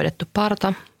hyvin hoidettu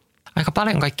parta. Aika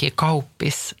paljon kaikkia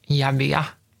kauppisjäviä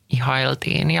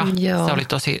ihailtiin ja joo. Se oli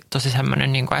tosi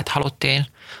semmoinen, että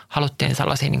haluttiin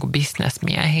sellaisia niin kuin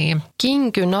bisnesmiehiä.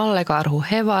 Kinky, nallekarhu,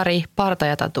 hevari, parta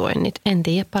ja tatuoinnit. En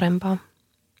tiedä parempaa.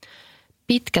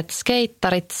 Pitkät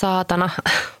skeittarit, saatana.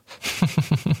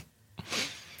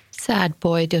 Sad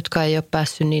boyt, jotka ei ole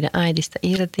päässyt niiden äidistä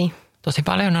irti. Tosi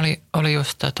paljon oli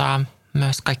just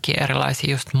myös kaikki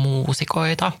erilaisia just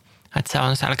muusikoita. Että se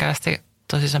on selkeästi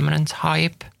tosi semmoinen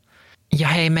hype. Ja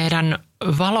hei, meidän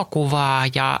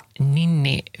valokuvaaja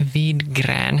Ninni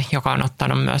Widgren, joka on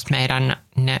ottanut myös meidän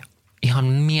ne ihan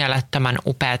mielettömän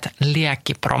upeat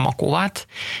liekkipromokuvat,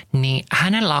 niin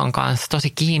hänellä on myös tosi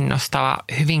kiinnostava,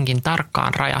 hyvinkin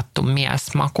tarkkaan rajattu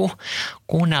miesmaku.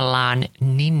 Kuunnellaan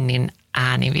Ninnin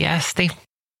ääniviesti.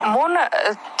 Mun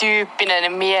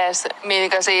tyyppinen mies,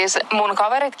 minkä siis mun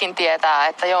kaveritkin tietää,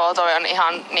 että joo, toi on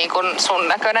ihan niin kuin sun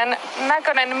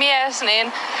näköinen mies,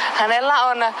 niin hänellä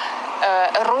on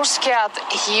ruskeat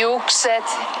hiukset,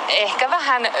 ehkä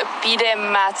vähän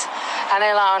pidemmät.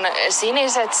 Hänellä on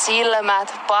siniset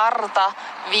silmät, parta,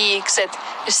 viikset,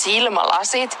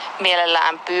 silmälasit,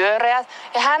 mielellään pyöreät.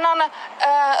 Ja hän on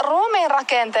ruumiin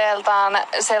rakenteeltaan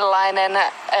sellainen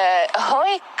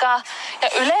hoikka ja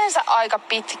yleensä aika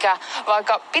pitkä,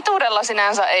 vaikka pituudella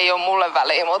sinänsä ei ole mulle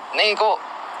väliä, mutta niinku,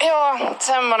 joo,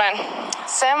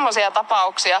 semmosia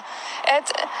tapauksia.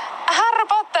 Et Harry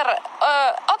Potter,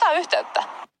 ota yhteyttä.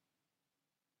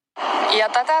 Ja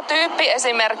tätä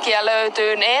tyyppiesimerkkiä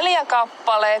löytyy 4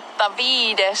 kappaletta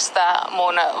 5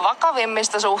 mun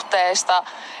vakavimmista suhteista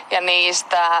ja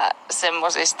niistä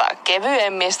semmosista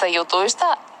kevyemmistä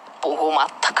jutuista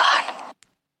puhumattakaan.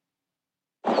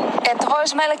 Et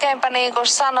vois melkeinpä niinku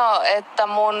sanoa, että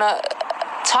mun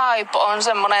type on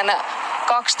semmonen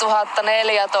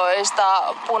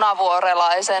 2014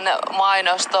 punavuorelaisen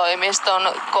mainostoimiston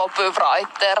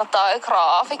copywriter tai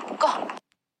graafikko.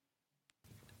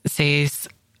 Siis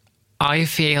I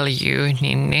feel you,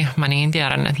 Ninni. Mä niin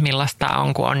tiedän, että millaista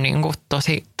on, kun on niin kuin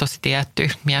tosi tietty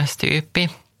miestyyppi.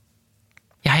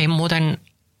 Ja hei, muuten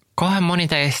kohan moni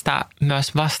teistä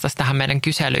myös vastasi tähän meidän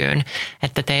kyselyyn,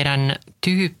 että teidän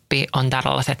tyyppi on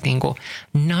tällaiset niin kuin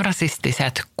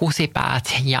narsistiset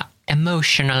kusipäät ja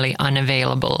emotionally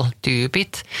unavailable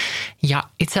tyypit. Ja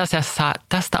itse asiassa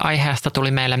tästä aiheesta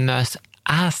tuli meille myös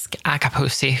Ask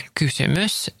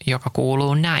Agapussy-kysymys, joka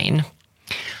kuuluu näin.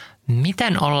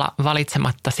 Miten olla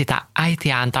valitsematta sitä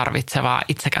äitiään tarvitsevaa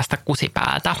itsekästä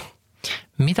kusipäätä?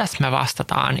 Mitäs me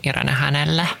vastataan, Irene,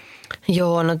 hänelle?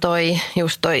 Joo, no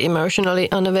toi emotionally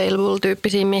unavailable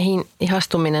 -tyyppisiin miehiin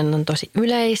ihastuminen on tosi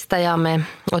yleistä ja me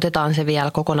otetaan se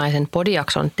vielä kokonaisen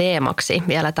podijakson teemaksi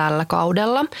vielä tällä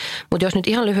kaudella. Mutta jos nyt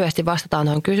ihan lyhyesti vastataan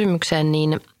tuohon kysymykseen,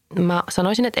 niin mä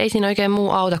sanoisin, että ei siinä oikein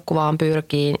muu auta, kun vaan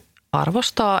pyrkii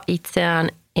arvostaa itseään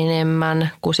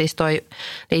enemmän, kun siis toi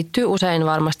liittyy usein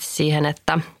varmasti siihen,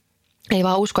 että ei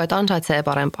vaan usko, että ansaitsee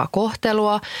parempaa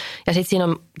kohtelua. Ja sitten siinä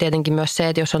on tietenkin myös se,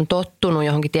 että jos on tottunut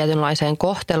johonkin tietynlaiseen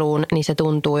kohteluun, niin se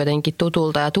tuntuu jotenkin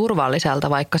tutulta ja turvalliselta,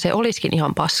 vaikka se olisikin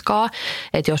ihan paskaa.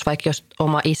 Että jos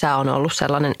oma isä on ollut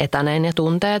sellainen etäinen ja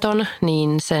tunteeton,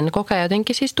 niin sen kokee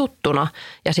jotenkin siis tuttuna.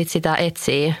 Ja sitten sitä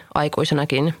etsii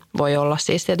aikuisenakin. Voi olla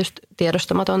siis tietysti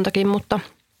tiedostamatontakin, mutta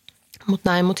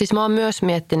näin. Mutta siis mä oon myös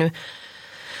miettinyt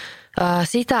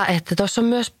sitä, että tuossa on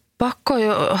myös pakko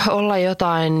olla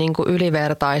jotain niin kuin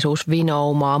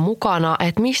ylivertaisuusvinoumaa mukana,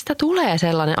 että mistä tulee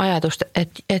sellainen ajatus,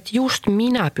 että just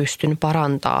minä pystyn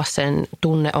parantaa sen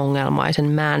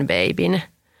tunneongelmaisen man babyn.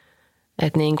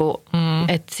 Että niinku,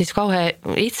 siis kauhean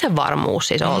itsevarmuus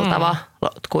siis oltava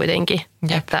kuitenkin.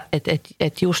 Että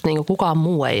just niinku kukaan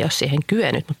muu ei ole siihen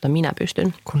kyennyt, mutta minä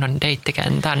pystyn. Kun on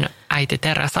deittikentän äiti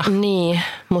Teresa. Niin,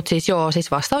 mutta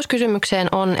siis vastaus kysymykseen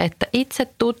on, että itse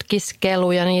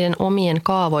tutkiskelu ja niiden omien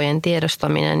kaavojen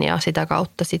tiedostaminen ja sitä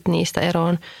kautta sitten niistä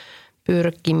eroon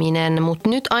pyrkiminen. Mutta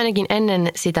nyt ainakin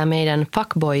ennen sitä meidän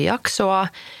fuckboy-jaksoa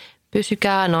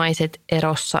pysykää naiset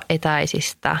erossa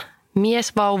etäisistä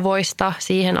miesvauvoista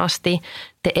siihen asti.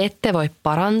 Te ette voi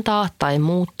parantaa tai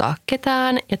muuttaa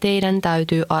ketään ja teidän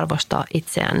täytyy arvostaa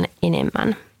itseänne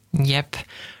enemmän. Jep.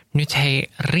 Nyt hei,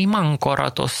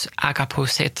 rimankorotus,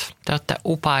 Agapussit. Te olette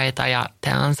upaita ja te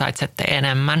ansaitsette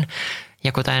enemmän.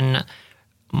 Ja kuten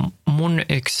mun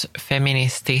yksi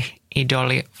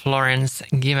feministi-idoli Florence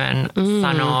Given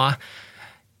sanoo,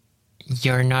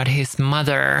 you're not his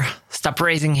mother. Stop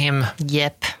raising him.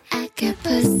 Jep.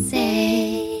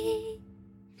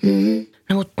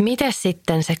 No mutta miten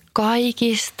sitten se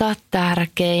kaikista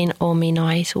tärkein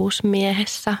ominaisuus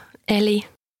miehessä, eli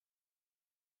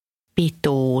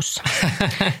pituus.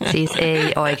 Siis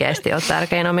ei oikeasti ole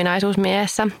tärkein ominaisuus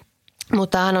miehessä,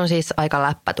 mutta tämähän on siis aika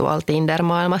läppä tuolla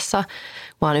Tinder-maailmassa.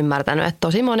 Mä oon ymmärtänyt, että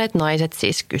tosi monet naiset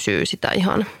siis kysyy sitä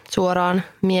ihan suoraan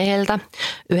mieheltä.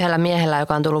 Yhdellä miehellä,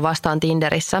 joka on tullut vastaan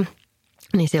Tinderissä,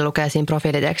 niin siinä lukee siinä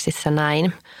profiilitekstissä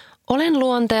näin. Olen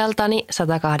luonteeltani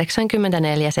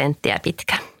 184 senttiä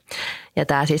pitkä. Ja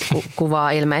tämä siis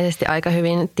kuvaa ilmeisesti aika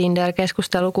hyvin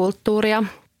Tinder-keskustelukulttuuria.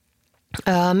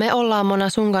 Me ollaan Mona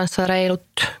sun kanssa reilut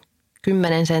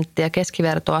 10 senttiä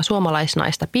keskivertoa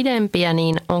suomalaisnaista pidempiä,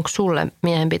 niin onko sulle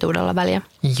miehen pituudella väliä?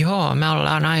 Joo, me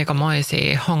ollaan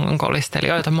aikamoisia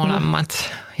hongonkolistelijoita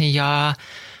molemmat. Ja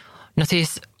no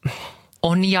siis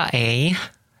on ja ei.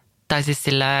 Tai siis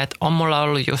sillä, että on mulla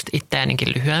ollut just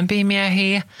itseänikin lyhyempiä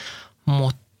miehiä,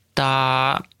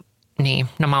 mutta niin,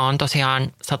 no mä oon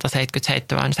tosiaan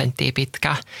 177 senttiä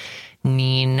pitkä,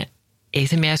 niin ei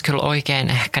se mies kyllä oikein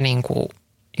ehkä niinku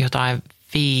jotain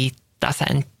 5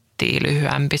 senttiä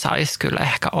lyhyempi saisi kyllä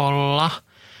ehkä olla.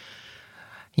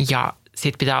 Ja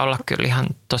sit pitää olla kyllä ihan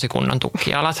tosi kunnon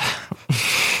tukkialat.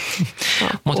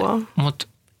 Mut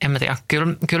en mä tiedä,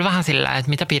 kyllä vähän sillä, että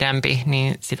mitä pidempi,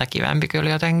 niin sitä kivempi kyllä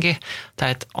jotenkin.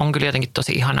 Tai että on kyllä jotenkin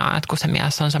tosi ihanaa, että kun se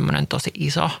mies on semmoinen tosi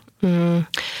iso.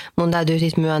 Mun täytyy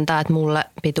siis myöntää, että mulle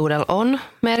pituudella on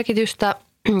merkitystä.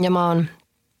 Ja mä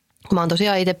oon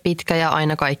tosiaan itse pitkä ja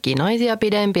aina kaikkia naisia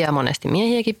pidempi ja monesti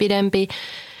miehiäkin pidempi.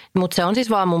 Mutta se on siis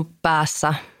vaan mun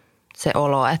päässä se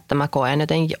olo, että mä koen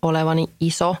jotenkin olevani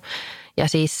iso. Ja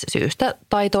siis syystä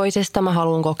tai toisesta mä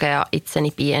haluan kokea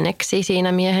itseni pieneksi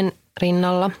siinä miehen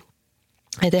rinnalla.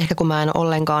 Et ehkä kun mä en ole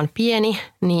ollenkaan pieni,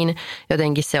 niin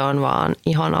jotenkin se on vaan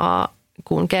ihanaa,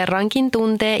 kun kerrankin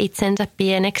tuntee itsensä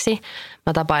pieneksi.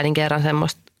 Mä tapailin kerran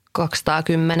semmoista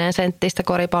 210 senttistä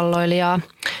koripalloilijaa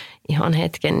ihan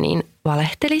hetken, niin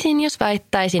valehtelisin, jos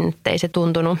väittäisin, että ei se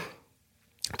tuntunut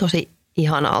tosi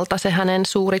ihanalta se hänen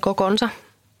suuri kokonsa.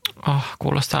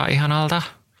 Kuulostaa ihanalta.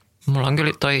 Mulla on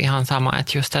kyllä toi ihan sama,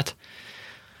 että just, että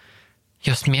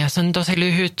jos mies on tosi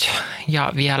lyhyt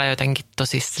ja vielä jotenkin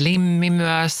tosi slimmi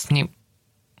myös, niin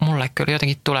mulle kyllä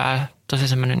jotenkin tulee tosi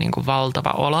semmoinen niin kuin valtava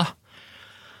olo.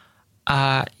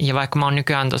 Ja vaikka mä oon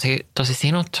nykyään tosi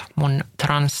sinut mun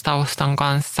transtaustan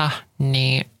kanssa,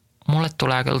 niin mulle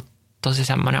tulee kyllä tosi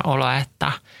semmoinen olo,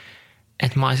 että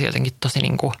mä olisin jotenkin tosi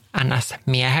niin kuin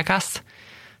NS-miehekäs.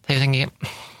 Tai jotenkin,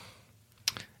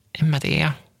 en mä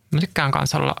tiedä. Mä tykkään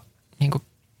kanssa olla niin kuin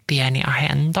pieni ja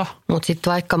hento. Mutta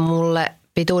sitten vaikka mulle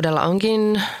pituudella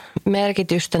onkin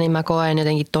merkitystä, niin mä koen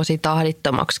jotenkin tosi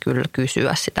tahdittomaksi kyllä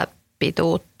kysyä sitä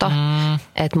pituutta.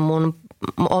 Että mun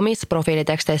omissa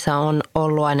profiiliteksteissä on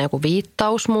ollut aina joku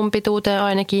viittaus mun pituuteen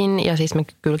ainakin. Ja siis mä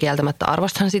kyllä kieltämättä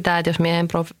arvostan sitä, että jos miehen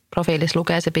profiilissa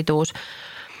lukee se pituus.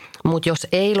 Mutta jos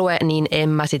ei lue, niin en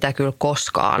mä sitä kyllä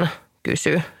koskaan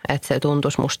kysy. Että se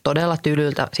tuntuisi musta todella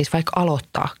tylyltä, siis vaikka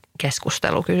aloittaa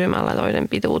keskustelu kysymällä toisen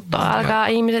pituutta. Älkää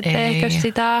ihmiset tehkö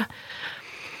sitä.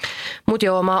 Mutta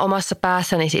joo, mä oon omassa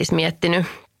päässäni siis miettinyt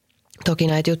toki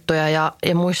näitä juttuja. Ja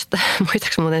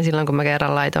muistaaks muuten silloin, kun mä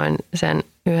kerran laitoin sen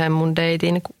yhden mun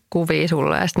deitin kuvia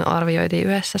sulle ja sitten me arvioitiin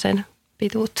yhdessä sen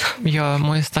pituutta. Joo,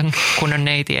 muistan, kun on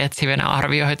neiti etsivinä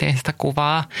arvioitiin sitä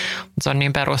kuvaa. Mutta se on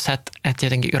niin perus, että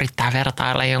jotenkin yrittää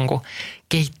vertailla jonkun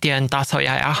keittiön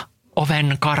tasoja ja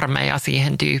oven karmeja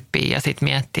siihen tyyppiin ja sitten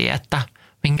miettii, että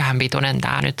minkähän pituinen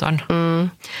tämä nyt on.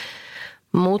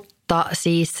 Mutta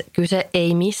siis kyse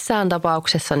ei missään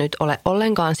tapauksessa nyt ole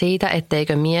ollenkaan siitä,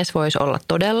 etteikö mies voisi olla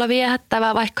todella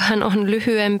viehättävä, vaikka hän on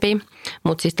lyhyempi.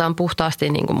 Mutta siis tämä on puhtaasti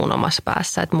niin kuin mun omassa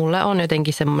päässä. Että mulle on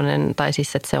jotenkin semmoinen, tai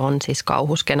siis että se on siis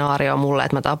kauhuskenaario mulle,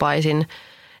 että mä tapaisin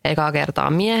ekaa kertaa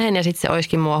miehen ja sitten se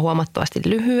olisikin mua huomattavasti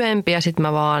lyhyempi ja sitten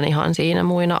mä vaan ihan siinä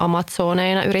muina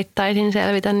amazoneina yrittäisin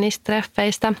selvitä niistä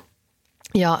treffeistä.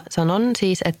 Ja sanon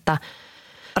siis, että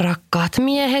rakkaat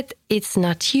miehet, it's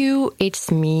not you,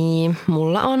 it's me.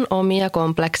 Mulla on omia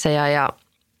komplekseja ja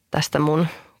tästä mun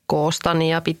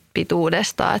koostani ja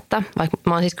pituudesta, että vaikka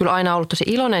mä oon siis kyllä aina ollut tosi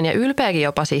iloinen ja ylpeäkin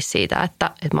jopa siis siitä,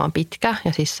 että mä oon pitkä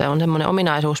ja siis se on semmoinen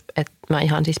ominaisuus, että mä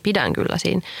ihan siis pidän kyllä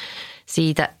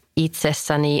siitä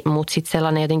itsessäni, mutta sitten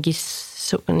sellainen jotenkin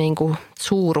niinku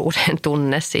suuruuden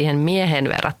tunne siihen miehen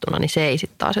verrattuna, niin se ei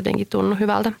sitten taas jotenkin tunnu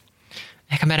hyvältä.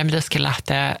 Ehkä meidän pitäisikin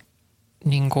lähteä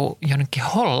niinku jonnekin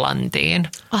Hollantiin.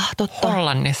 Totta.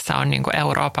 Hollannissa on niinku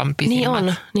Euroopan pisimmät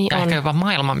niin ja on. ehkä jopa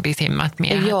maailman pisimmät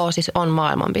miehet. Joo, siis on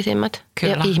maailman pisimmät.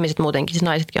 Kyllä. Ja ihmiset muutenkin, siis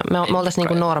naisetkin on. Me oltaisiin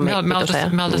niinku normipituisia.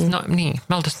 Me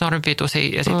oltaisiin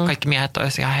normipituisia ja sitten kaikki miehet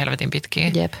olisivat ihan helvetin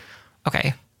pitkiä. Jep.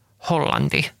 Okei.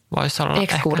 Hollanti voisi olla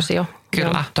ekskursio. Ehkä.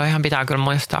 Kyllä. Toihan pitää kyllä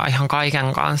muistaa ihan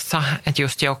kaiken kanssa, että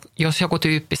just jos joku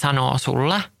tyyppi sanoo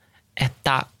sulle,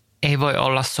 että ei voi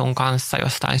olla sun kanssa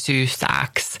jostain syystä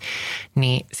X,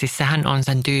 niin siis sehän on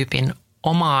sen tyypin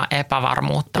omaa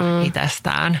epävarmuutta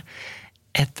itsestään.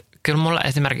 Että kyllä mulla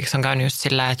esimerkiksi on käynyt just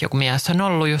sillä, että joku mies on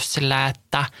ollut just sillä,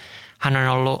 että hän on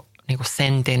ollut niinku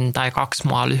sentin tai 2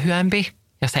 mua lyhyempi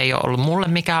ja se ei ole ollut mulle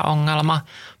mikään ongelma,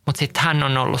 mutta sitten hän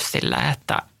on ollut sillä,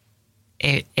 että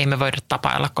ei me voida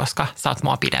tapailla, koska sä oot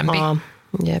mua pidempi.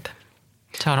 Jep.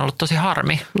 Se on ollut tosi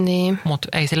harmi, niin. Mutta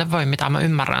ei sille voi mitään. Mä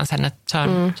ymmärrän sen, että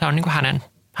se on niin kuin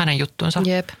hänen juttunsa.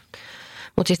 Jep.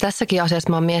 Mutta siis tässäkin asiassa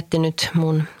mä oon miettinyt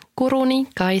mun guruni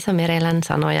Kaisa Merelän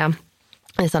sanoja.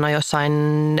 Hän sanoi jossain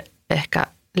ehkä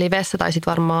livessä tai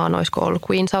sitten varmaan olisiko ollut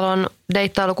Queensalon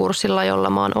deittailukurssilla, jolla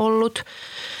mä oon ollut.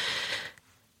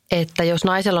 Että jos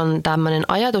naisella on tämmöinen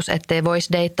ajatus, ettei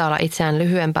voisi deittailla itseään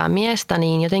lyhyempää miestä,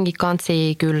 niin jotenkin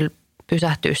kantsii kyllä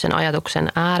pysähtyä sen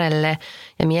ajatuksen äärelle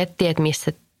ja miettiä, että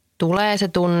missä tulee se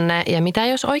tunne ja mitä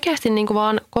jos oikeasti niin kuin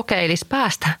vaan kokeilisi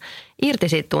päästä irti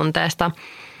siitä tunteesta.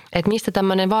 Että mistä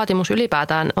tämmöinen vaatimus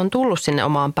ylipäätään on tullut sinne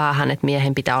omaan päähän, että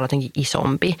miehen pitää olla jotenkin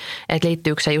isompi. Että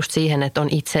liittyykö se just siihen, että on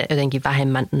itse jotenkin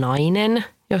vähemmän nainen,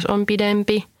 jos on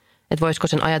pidempi. Että voisiko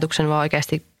sen ajatuksen vaan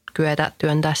oikeasti kyetä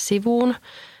työntää sivuun.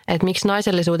 Että miksi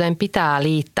naisellisuuteen pitää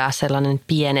liittää sellainen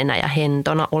pienenä ja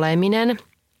hentona oleminen.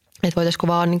 Että voitaisiko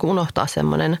vaan niin kuin unohtaa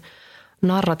semmoinen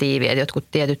narratiivi, että jotkut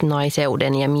tietyt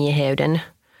naiseuden ja mieheyden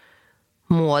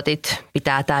muotit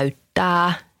pitää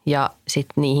täyttää. Ja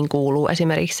sitten niihin kuuluu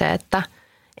esimerkiksi se,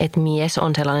 että mies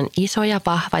on sellainen iso ja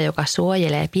vahva, joka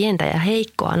suojelee pientä ja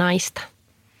heikkoa naista.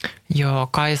 Joo,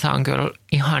 Kaisa on kyllä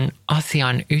ihan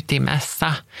asian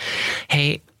ytimessä.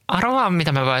 Hei, arvaa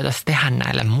mitä me voitaisiin tehdä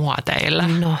näille muoteille.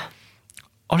 No.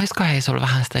 Olisiko hei sulla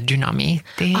vähän sitä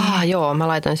dynamiittia? Joo, mä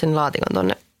laitan sen laatikon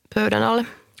tonne pöydän alle.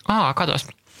 Katos.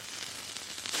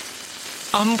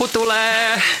 Ampu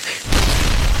tulee!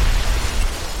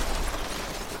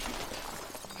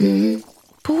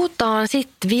 Puhutaan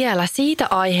sitten vielä siitä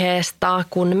aiheesta,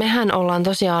 kun mehän ollaan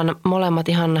tosiaan molemmat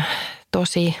ihan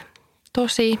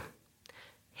tosi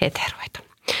heteroita.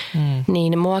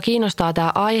 Niin mua kiinnostaa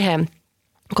tämä aihe,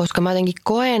 koska mä jotenkin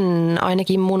koen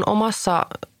ainakin mun omassa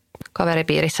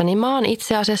kaveripiirissä, niin mä oon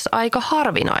itse asiassa aika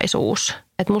harvinaisuus.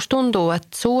 Että musta tuntuu, että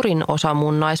suurin osa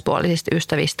mun naispuolisista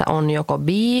ystävistä on joko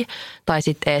bi tai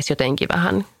sitten ees jotenkin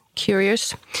vähän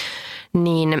curious.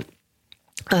 Niin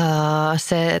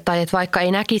tai että vaikka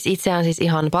ei näkisi itseään siis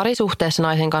ihan parisuhteessa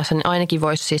naisen kanssa, niin ainakin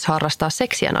voisi siis harrastaa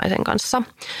seksiä naisen kanssa.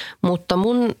 Mutta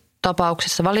mun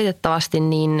tapauksessa valitettavasti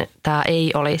niin tämä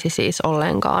ei olisi siis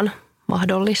ollenkaan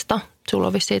mahdollista. Sulla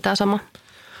on vissiin tämä sama.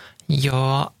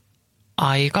 Joo,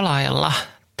 aika lailla.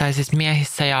 Tai siis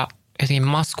miehissä ja jotenkin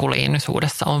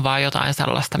maskuliinisuudessa on vaan jotain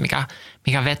sellaista,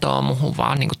 mikä vetoo muhun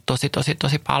vaan niin kuin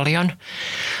tosi paljon.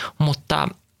 Mutta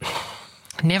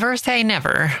never say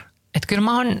never. Että kyllä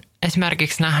mä oon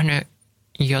esimerkiksi nähnyt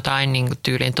jotain niin kuin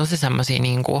tyyliin tosi semmoisia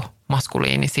niin kuin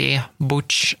maskuliinisia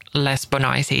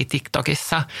butch-lesbonaisia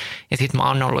TikTokissa. Ja sit mä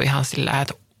oon ollut ihan sillä,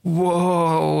 että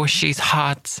wow, she's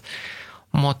hot.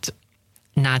 Mutta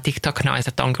nämä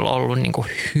TikTok-naiset on kyllä ollut niin kuin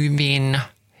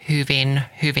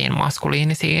hyvin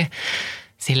maskuliinisia.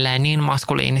 Silleen niin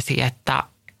maskuliinisia, että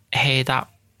heitä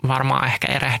varmaan ehkä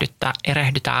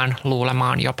erehdytään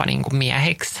luulemaan jopa niin kuin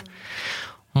miehiksi.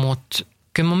 Mutta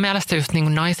kyllä mun mielestä just niin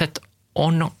kuin naiset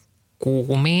on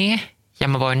kuumia ja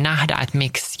mä voin nähdä, että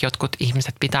miksi jotkut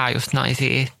ihmiset pitää just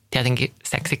naisia tietenkin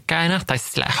seksikkäinä. Tai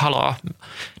siis silleen, haloo,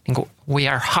 niin kuin we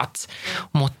are hot.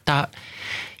 Mutta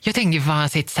jotenkin vaan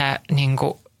sitten se niin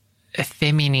kuin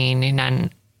feminiininen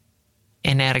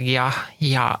energia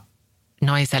ja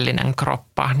naisellinen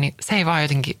kroppa, niin se ei vaan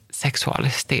jotenkin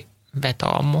seksuaalisesti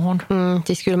vetoa muhun.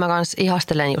 Siis kyllä mä kans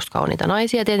ihastelen just kauniita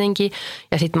naisia tietenkin.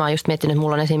 Ja sit mä oon just miettinyt, että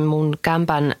mulla on esimerkiksi mun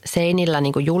kämpän seinillä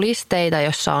niinku julisteita,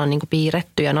 jossa on niinku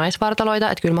piirrettyjä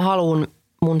naisvartaloita. Että kyllä mä haluun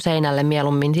mun seinälle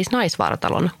mieluummin siis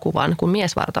naisvartalon kuvan kuin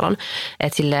miesvartalon.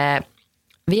 Että silleen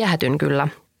viehätyn kyllä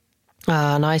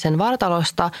naisen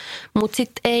vartalosta, mutta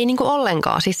sitten ei niinku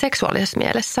ollenkaan siis seksuaalisessa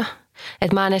mielessä.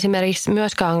 Että mä en esimerkiksi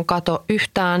myöskään kato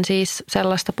yhtään siis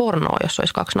sellaista pornoa, jos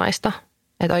olisi kaksi naista.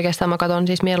 Että oikeastaan mä katson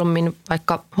siis mieluummin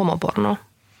vaikka homopornoa.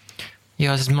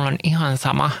 Joo, siis mulla on ihan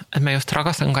sama, että mä just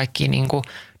rakastan kaikkia niinku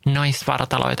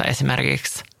naisvartaloita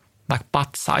esimerkiksi vaikka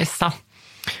patsaissa.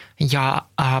 Ja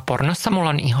pornossa mulla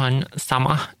on ihan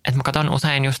sama, että mä katson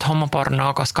usein just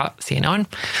homopornoa, koska siinä on,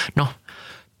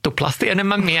 tuplasti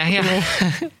enemmän miehiä.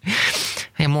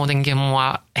 Ja muutenkin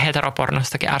mua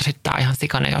heteropornostakin ärsyttää ihan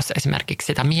sikana, jos esimerkiksi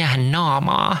sitä miehen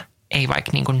naamaa ei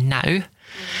vaikka niin kuin näy.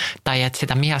 Tai että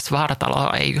sitä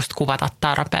miesvartaloa ei just kuvata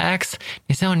tarpeeksi.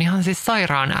 Niin se on ihan siis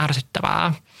sairaan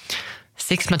ärsyttävää.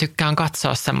 Siksi mä tykkään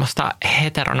katsoa semmoista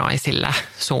heteronaisille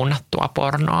suunnattua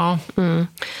pornoa.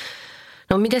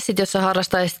 No miten sitten, jos sä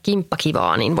harrastaisit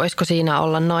kimppakivaa, niin voisiko siinä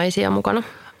olla naisia mukana?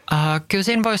 Kyllä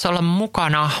siinä voisi olla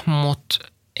mukana, mutta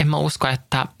en mä usko,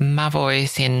 että mä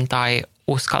voisin tai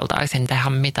uskaltaisin tehdä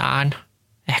mitään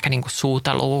ehkä niinku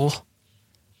suutelua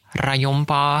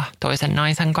rajumpaa toisen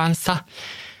naisen kanssa.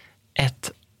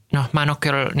 Että mä en ole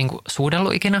kyllä niinku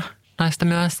suudellut ikinä naista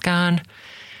myöskään.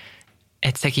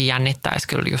 Että sekin jännittäisi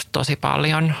kyllä just tosi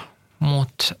paljon,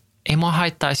 mutta ei mua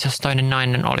haittaisi, jos toinen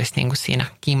nainen olisi niin kuin siinä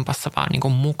kimpassa vaan niin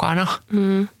kuin mukana.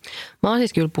 Mä oon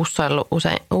siis kyllä pussaillut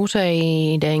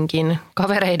useidenkin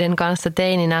kavereiden kanssa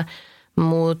teininä,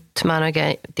 mutta mä en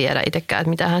oikein tiedä itsekään, että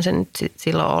mitähän se nyt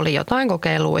silloin oli. Jotain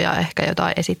kokeilua ja ehkä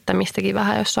jotain esittämistäkin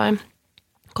vähän jossain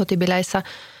kotibileissä.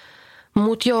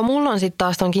 Mutta joo, mulla on sitten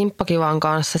taas ton kimppakivan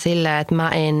kanssa silleen, että mä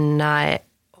en näe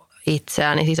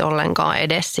itseäni siis ollenkaan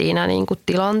edes siinä niinku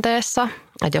tilanteessa.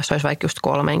 Että jos olisi vaikka just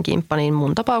 3 kimppa, niin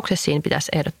mun tapauksessa siinä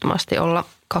pitäisi ehdottomasti olla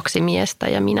 2 miestä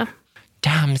ja minä.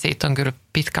 Damn, siitä on kyllä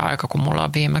pitkä aika, kun mulla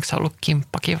on viimeksi ollut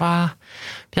kimppakivaa.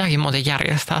 Pitääkin muuten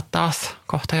järjestää taas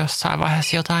kohta jossain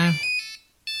vaiheessa jotain.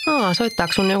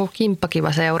 Soittaako sun joku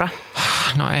kimppakiva seura?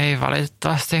 No ei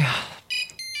valitettavasti.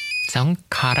 Se on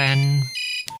Karen.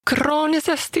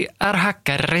 Kroonisesti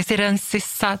ärhäkkä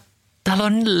residenssissä,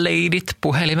 talon leidit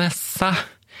puhelimessa.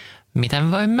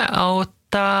 Miten voimme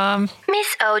auttaa?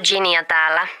 Miss Eugenia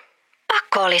täällä.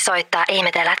 Pakko oli soittaa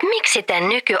ihmetellä, että miksi te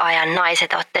nykyajan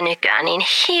naiset olette nykyään niin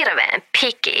hirveän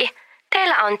picky.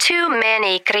 Teillä on too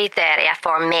many kriteeriä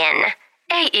for men.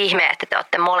 Ei ihme, että te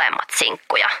olette molemmat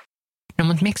sinkkuja. No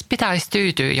mutta miksi pitäisi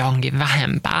tyytyä johonkin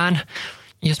vähempään?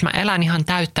 Jos mä elän ihan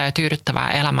täyttä ja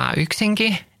tyydyttävää elämää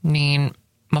yksinkin, niin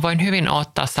mä voin hyvin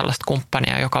odottaa sellaista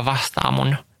kumppania, joka vastaa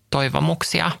mun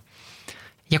toivomuksia.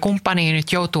 Ja kumppani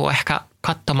nyt joutuu ehkä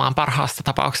katsomaan parhaassa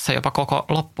tapauksessa jopa koko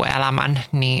loppuelämän,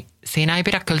 niin siinä ei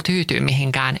pidä kyllä tyytyä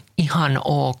mihinkään ihan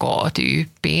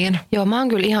ok-tyyppiin. Joo, mä oon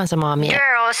kyllä ihan samaa mieltä.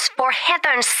 Girls, for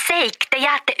heaven's sake, te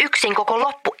jäätte yksin koko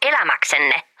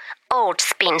loppuelämäksenne. Old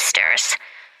spinsters.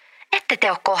 Ette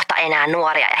te ole kohta enää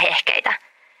nuoria ja hehkeitä.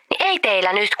 Niin ei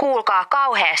teillä nyt kuulkaa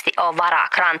kauheasti ole varaa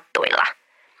kranttuilla.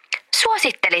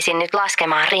 Suosittelisin nyt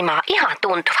laskemaan rimaa ihan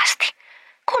tuntuvasti.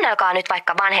 Kuunnelkaa nyt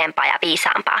vaikka vanhempaa ja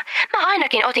viisaampaa. Mä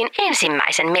ainakin otin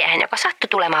ensimmäisen miehen, joka sattui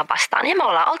tulemaan vastaan, ja me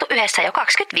ollaan oltu yhdessä jo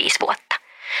 25 vuotta.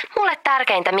 Mulle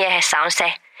tärkeintä miehessä on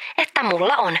se, että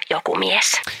mulla on joku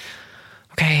mies.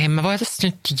 Okei, me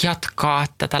voitaisiin nyt jatkaa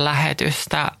tätä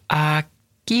lähetystä.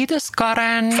 Kiitos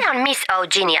Karen. Se on Miss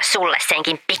Eugenia sulle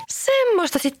senkin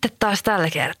Semmoista sitten taas tällä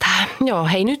kertaa. Joo,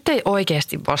 hei nyt ei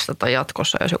oikeasti vastata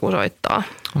jatkossa, jos joku soittaa.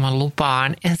 Mä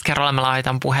lupaan. Ensi kerralla mä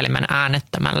laitan puhelimen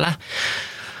äänettömällä.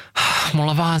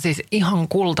 Mulla on vaan siis ihan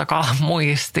kultakala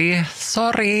muisti.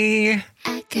 Sori.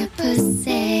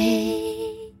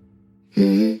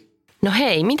 No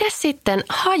hei, mitäs sitten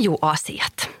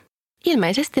hajuasiat?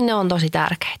 Ilmeisesti ne on tosi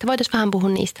tärkeitä. Voitaisiin vähän puhua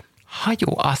niistä.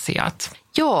 Hajuasiat?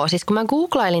 Joo, siis kun mä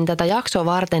googlailin tätä jaksoa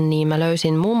varten, niin mä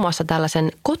löysin muun muassa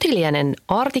tällaisen Kotilienen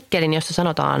artikkelin, jossa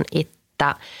sanotaan,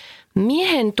 että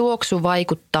miehen tuoksu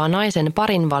vaikuttaa naisen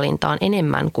parinvalintaan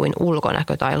enemmän kuin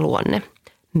ulkonäkö tai luonne.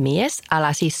 Mies,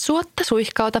 älä siis suotta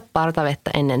suihkauta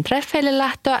partavettä ennen treffeille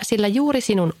lähtöä, sillä juuri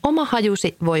sinun oma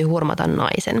hajusi voi hurmata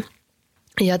naisen.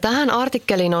 Ja tähän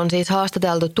artikkeliin on siis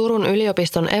haastateltu Turun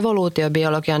yliopiston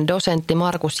evoluutiobiologian dosentti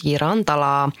Markus J.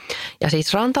 Rantalaa. Ja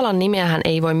siis Rantalan nimeähän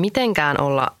ei voi mitenkään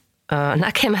olla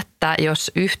näkemättä,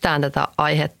 jos yhtään tätä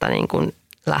aihetta niin kuin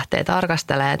lähtee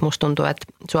tarkastelemaan. Et musta tuntuu, että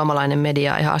suomalainen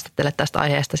media ei haastattele tästä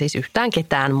aiheesta siis yhtään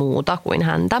ketään muuta kuin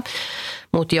häntä.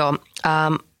 Mutta joo,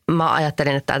 mä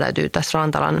ajattelin, että tämä täytyy tässä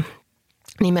Rantalan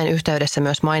nimen yhteydessä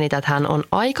myös mainita, että hän on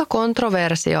aika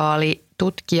kontroversiaali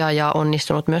tutkija ja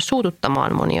onnistunut myös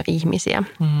suututtamaan monia ihmisiä.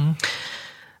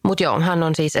 Mutta joo, hän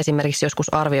on siis esimerkiksi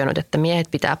joskus arvioinut, että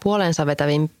miehet pitää puolensa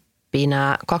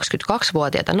vetävimpinä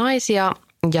 22-vuotiaita naisia.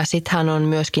 Ja sitten hän on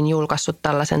myöskin julkaissut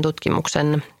tällaisen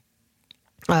tutkimuksen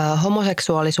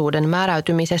homoseksuaalisuuden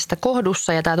määräytymisestä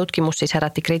kohdussa. Ja tämä tutkimus siis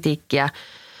herätti kritiikkiä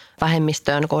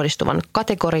vähemmistöön kohdistuvan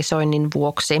kategorisoinnin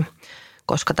vuoksi,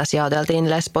 koska tässä jaoteltiin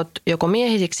lesbot joko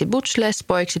miehisiksi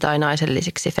butch-lesboiksi tai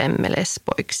naisellisiksi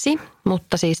femme-lesboiksi.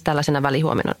 Mutta siis tällaisena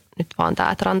välihuomiona nyt vaan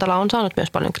tämä, että Rantala on saanut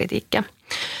myös paljon kritiikkiä.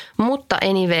 Mutta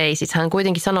anyway, siis hän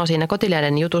kuitenkin sanoo siinä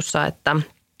Kotilieden jutussa, että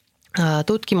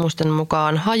tutkimusten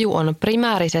mukaan haju on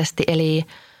primäärisesti eli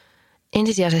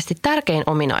ensisijaisesti tärkein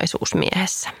ominaisuus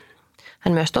miehessä.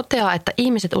 Hän myös toteaa, että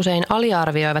ihmiset usein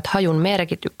aliarvioivat hajun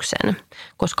merkityksen,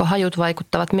 koska hajut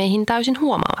vaikuttavat meihin täysin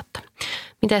huomaamatta.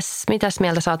 Mitäs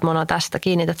mieltä sä oot, Mona, tästä?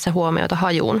 Kiinnität sä huomiota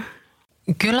hajuun?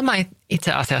 Kyllä mä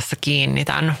itse asiassa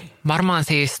kiinnitän. Varmaan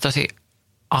siis tosi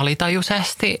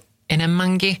alitajuisesti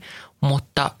enemmänkin,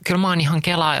 mutta kyllä mä oon ihan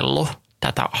kelaillut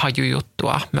tätä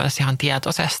hajujuttua myös ihan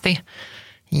tietoisesti.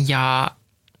 Ja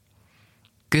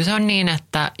kyllä se on niin,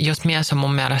 että jos mies on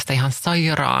mun mielestä ihan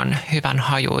sairaan hyvän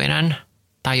hajuinen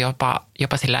tai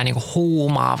jopa sillä niin kuin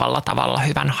huumaavalla tavalla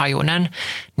hyvän hajuinen,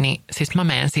 niin siis mä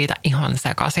menen siitä ihan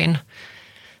sekaisin.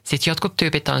 Sitten jotkut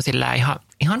tyypit on sillä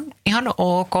ihan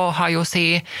ok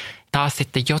hajusia. Taas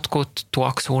sitten jotkut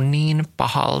tuoksuu niin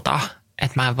pahalta,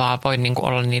 mä en vaan voi niin kuin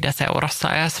olla niiden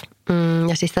seurassa edes.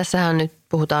 Ja siis tässähän nyt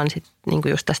puhutaan sit niin kuin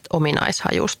just tästä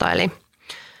ominaishajusta,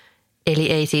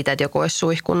 eli ei siitä, että joku olisi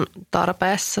suihkun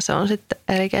tarpeessa. Se on sitten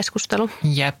eri keskustelu.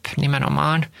 Jep,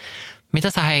 nimenomaan. Mitä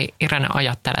sä hei Irene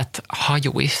ajattelet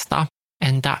hajuista?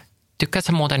 Entä tykkäätkö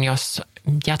sä muuten, jos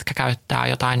jätkä käyttää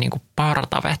jotain niin kuin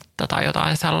partavettä tai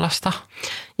jotain sellaista?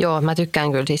 Joo, mä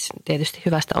tykkään kyllä siis tietysti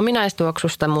hyvästä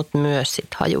ominaistuoksusta, mutta myös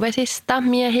sit hajuvesistä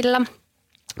miehillä.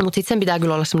 Mutta sitten sen pitää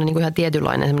kyllä olla semmoinen niinku ihan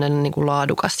tietynlainen semmoinen niinku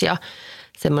laadukas ja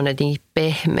semmoinen niin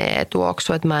pehmeä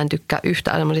tuoksu, että mä en tykkää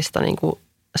yhtään semmoisista niinku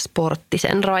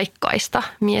sporttisen raikkaista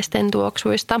miesten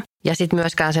tuoksuista. Ja sitten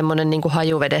myöskään semmoinen niinku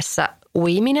hajuvedessä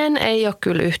uiminen ei ole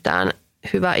kyllä yhtään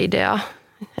hyvä idea.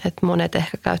 Että monet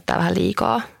ehkä käyttää vähän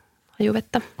liikaa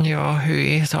hajuvettä. Joo,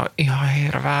 hyi, se on ihan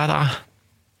hirveätä.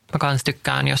 Mä kans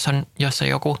tykkään, jos on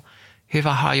joku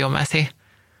hyvä hajumesi,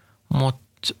 mutta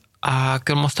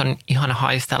kyllä musta on ihana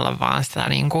haistella vaan sitä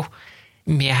niinku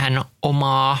miehen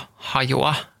omaa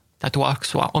hajua tai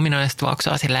tuoksua,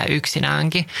 ominaistuoksua silleen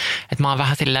yksinäänkin. Että mä oon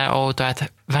vähän silleen outo, että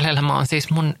välillä mä oon siis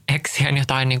mun eksien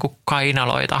jotain niinku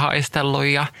kainaloita haistellut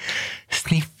ja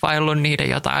sniffaillut niiden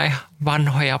jotain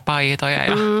vanhoja paitoja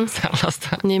ja sellaista.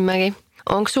 Niin mäkin.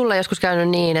 Onko sulla joskus käynyt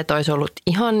niin, että olisi ollut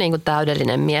ihan niin kuin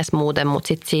täydellinen mies muuten, mutta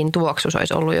sitten siinä tuoksussa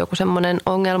olisi ollut joku semmoinen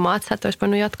ongelma, että sä et olisi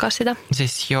voinut jatkaa sitä?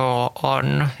 Siis joo,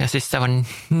 on. Ja siis se on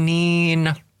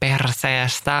niin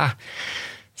perseestä.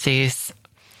 Siis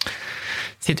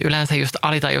sitten yleensä just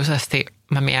alitajuisesti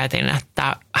mä mietin,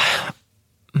 että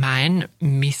mä en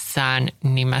missään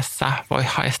nimessä voi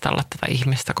haistella tätä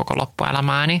ihmistä koko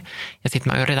loppuelämääni. Ja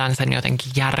sitten mä yritän sen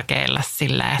jotenkin järkeillä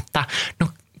silleen, että no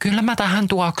kyllä mä tähän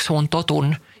tuoksuun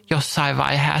totun jossain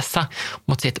vaiheessa.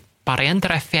 Mutta sitten parien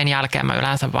treffien jälkeen mä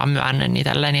yleensä vaan myönnän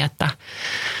itselleni, että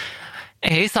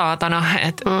ei saatana,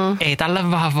 että ei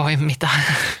tälle vaan voi mitään.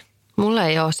 Mulla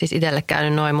ei ole siis itselle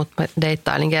käynyt noin, mutta mä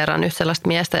deittailin kerran nyt sellaista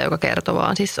miestä, joka kertoi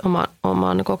vaan siis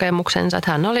oman kokemuksensa.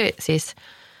 Että hän oli siis,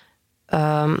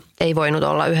 ei voinut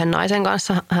olla yhden naisen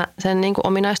kanssa sen niin kuin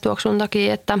ominaistuoksun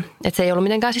takia, että se ei ollut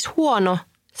mitenkään siis huono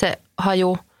se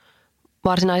haju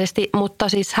varsinaisesti, mutta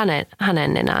siis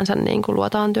hänen nenänsä niin kuin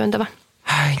luotaan työntävä.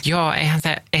 Joo,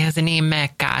 eihän se niin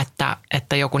meekään,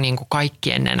 että joku niin kuin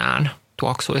kaikkien nenään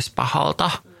tuoksuisi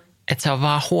pahalta. Että se on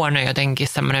vaan huono jotenkin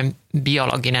semmoinen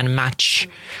biologinen match.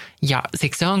 Ja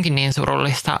siksi se onkin niin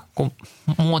surullista, kun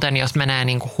muuten jos menee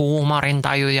niin kuin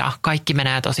huumorintaju ja kaikki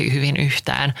menee tosi hyvin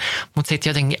yhteen. Mutta sitten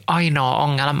jotenkin ainoa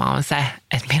ongelma on se,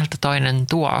 että miltä toinen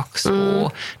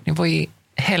tuoksuu. Niin voi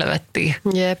helvettiä.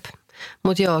 Jep.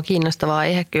 Mutta joo, kiinnostava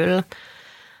aihe kyllä.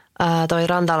 Toi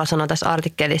Rantala sanoi tässä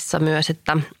artikkelissa myös,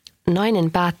 että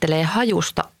nainen päättelee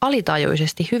hajusta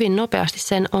alitajuisesti hyvin nopeasti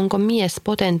sen, onko mies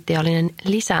potentiaalinen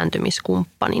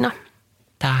lisääntymiskumppanina.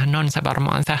 Tämähän on se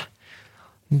varmaan se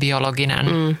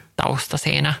biologinen tausta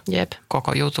siinä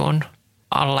koko jutun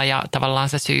alla ja tavallaan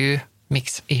se syy,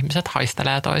 miksi ihmiset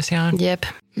haistelee toisiaan. Jep.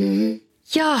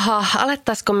 Jaha,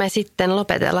 alettaisiko me sitten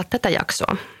lopetella tätä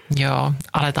jaksoa? Joo,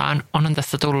 aletaan. On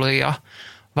tässä tullut jo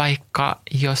vaikka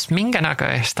jos minkä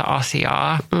näköistä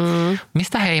asiaa.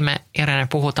 Mistä hei me Irene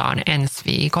puhutaan ensi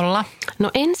viikolla?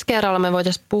 No ensi kerralla me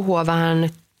voitaisiin puhua vähän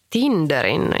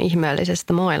Tinderin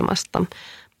ihmeellisestä maailmasta.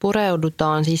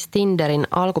 Pureudutaan siis Tinderin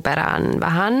alkuperään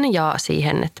vähän ja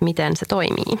siihen, että miten se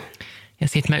toimii. Ja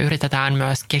sitten me yritetään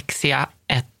myös keksiä,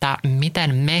 että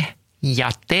miten me ja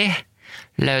te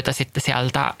löytäisitte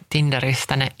sieltä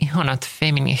Tinderistä ne ihanat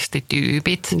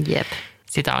feministityypit. Jep.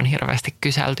 Sitä on hirveästi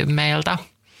kyselty meiltä.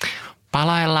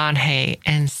 Palaillaan hei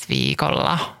ensi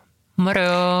viikolla.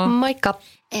 Moro! Moikka!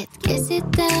 Et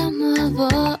käsitä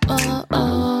mua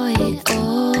voi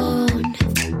on.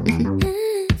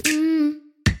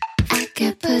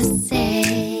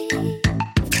 Äkäpössei.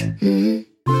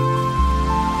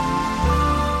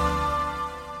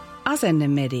 Asenne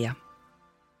Media.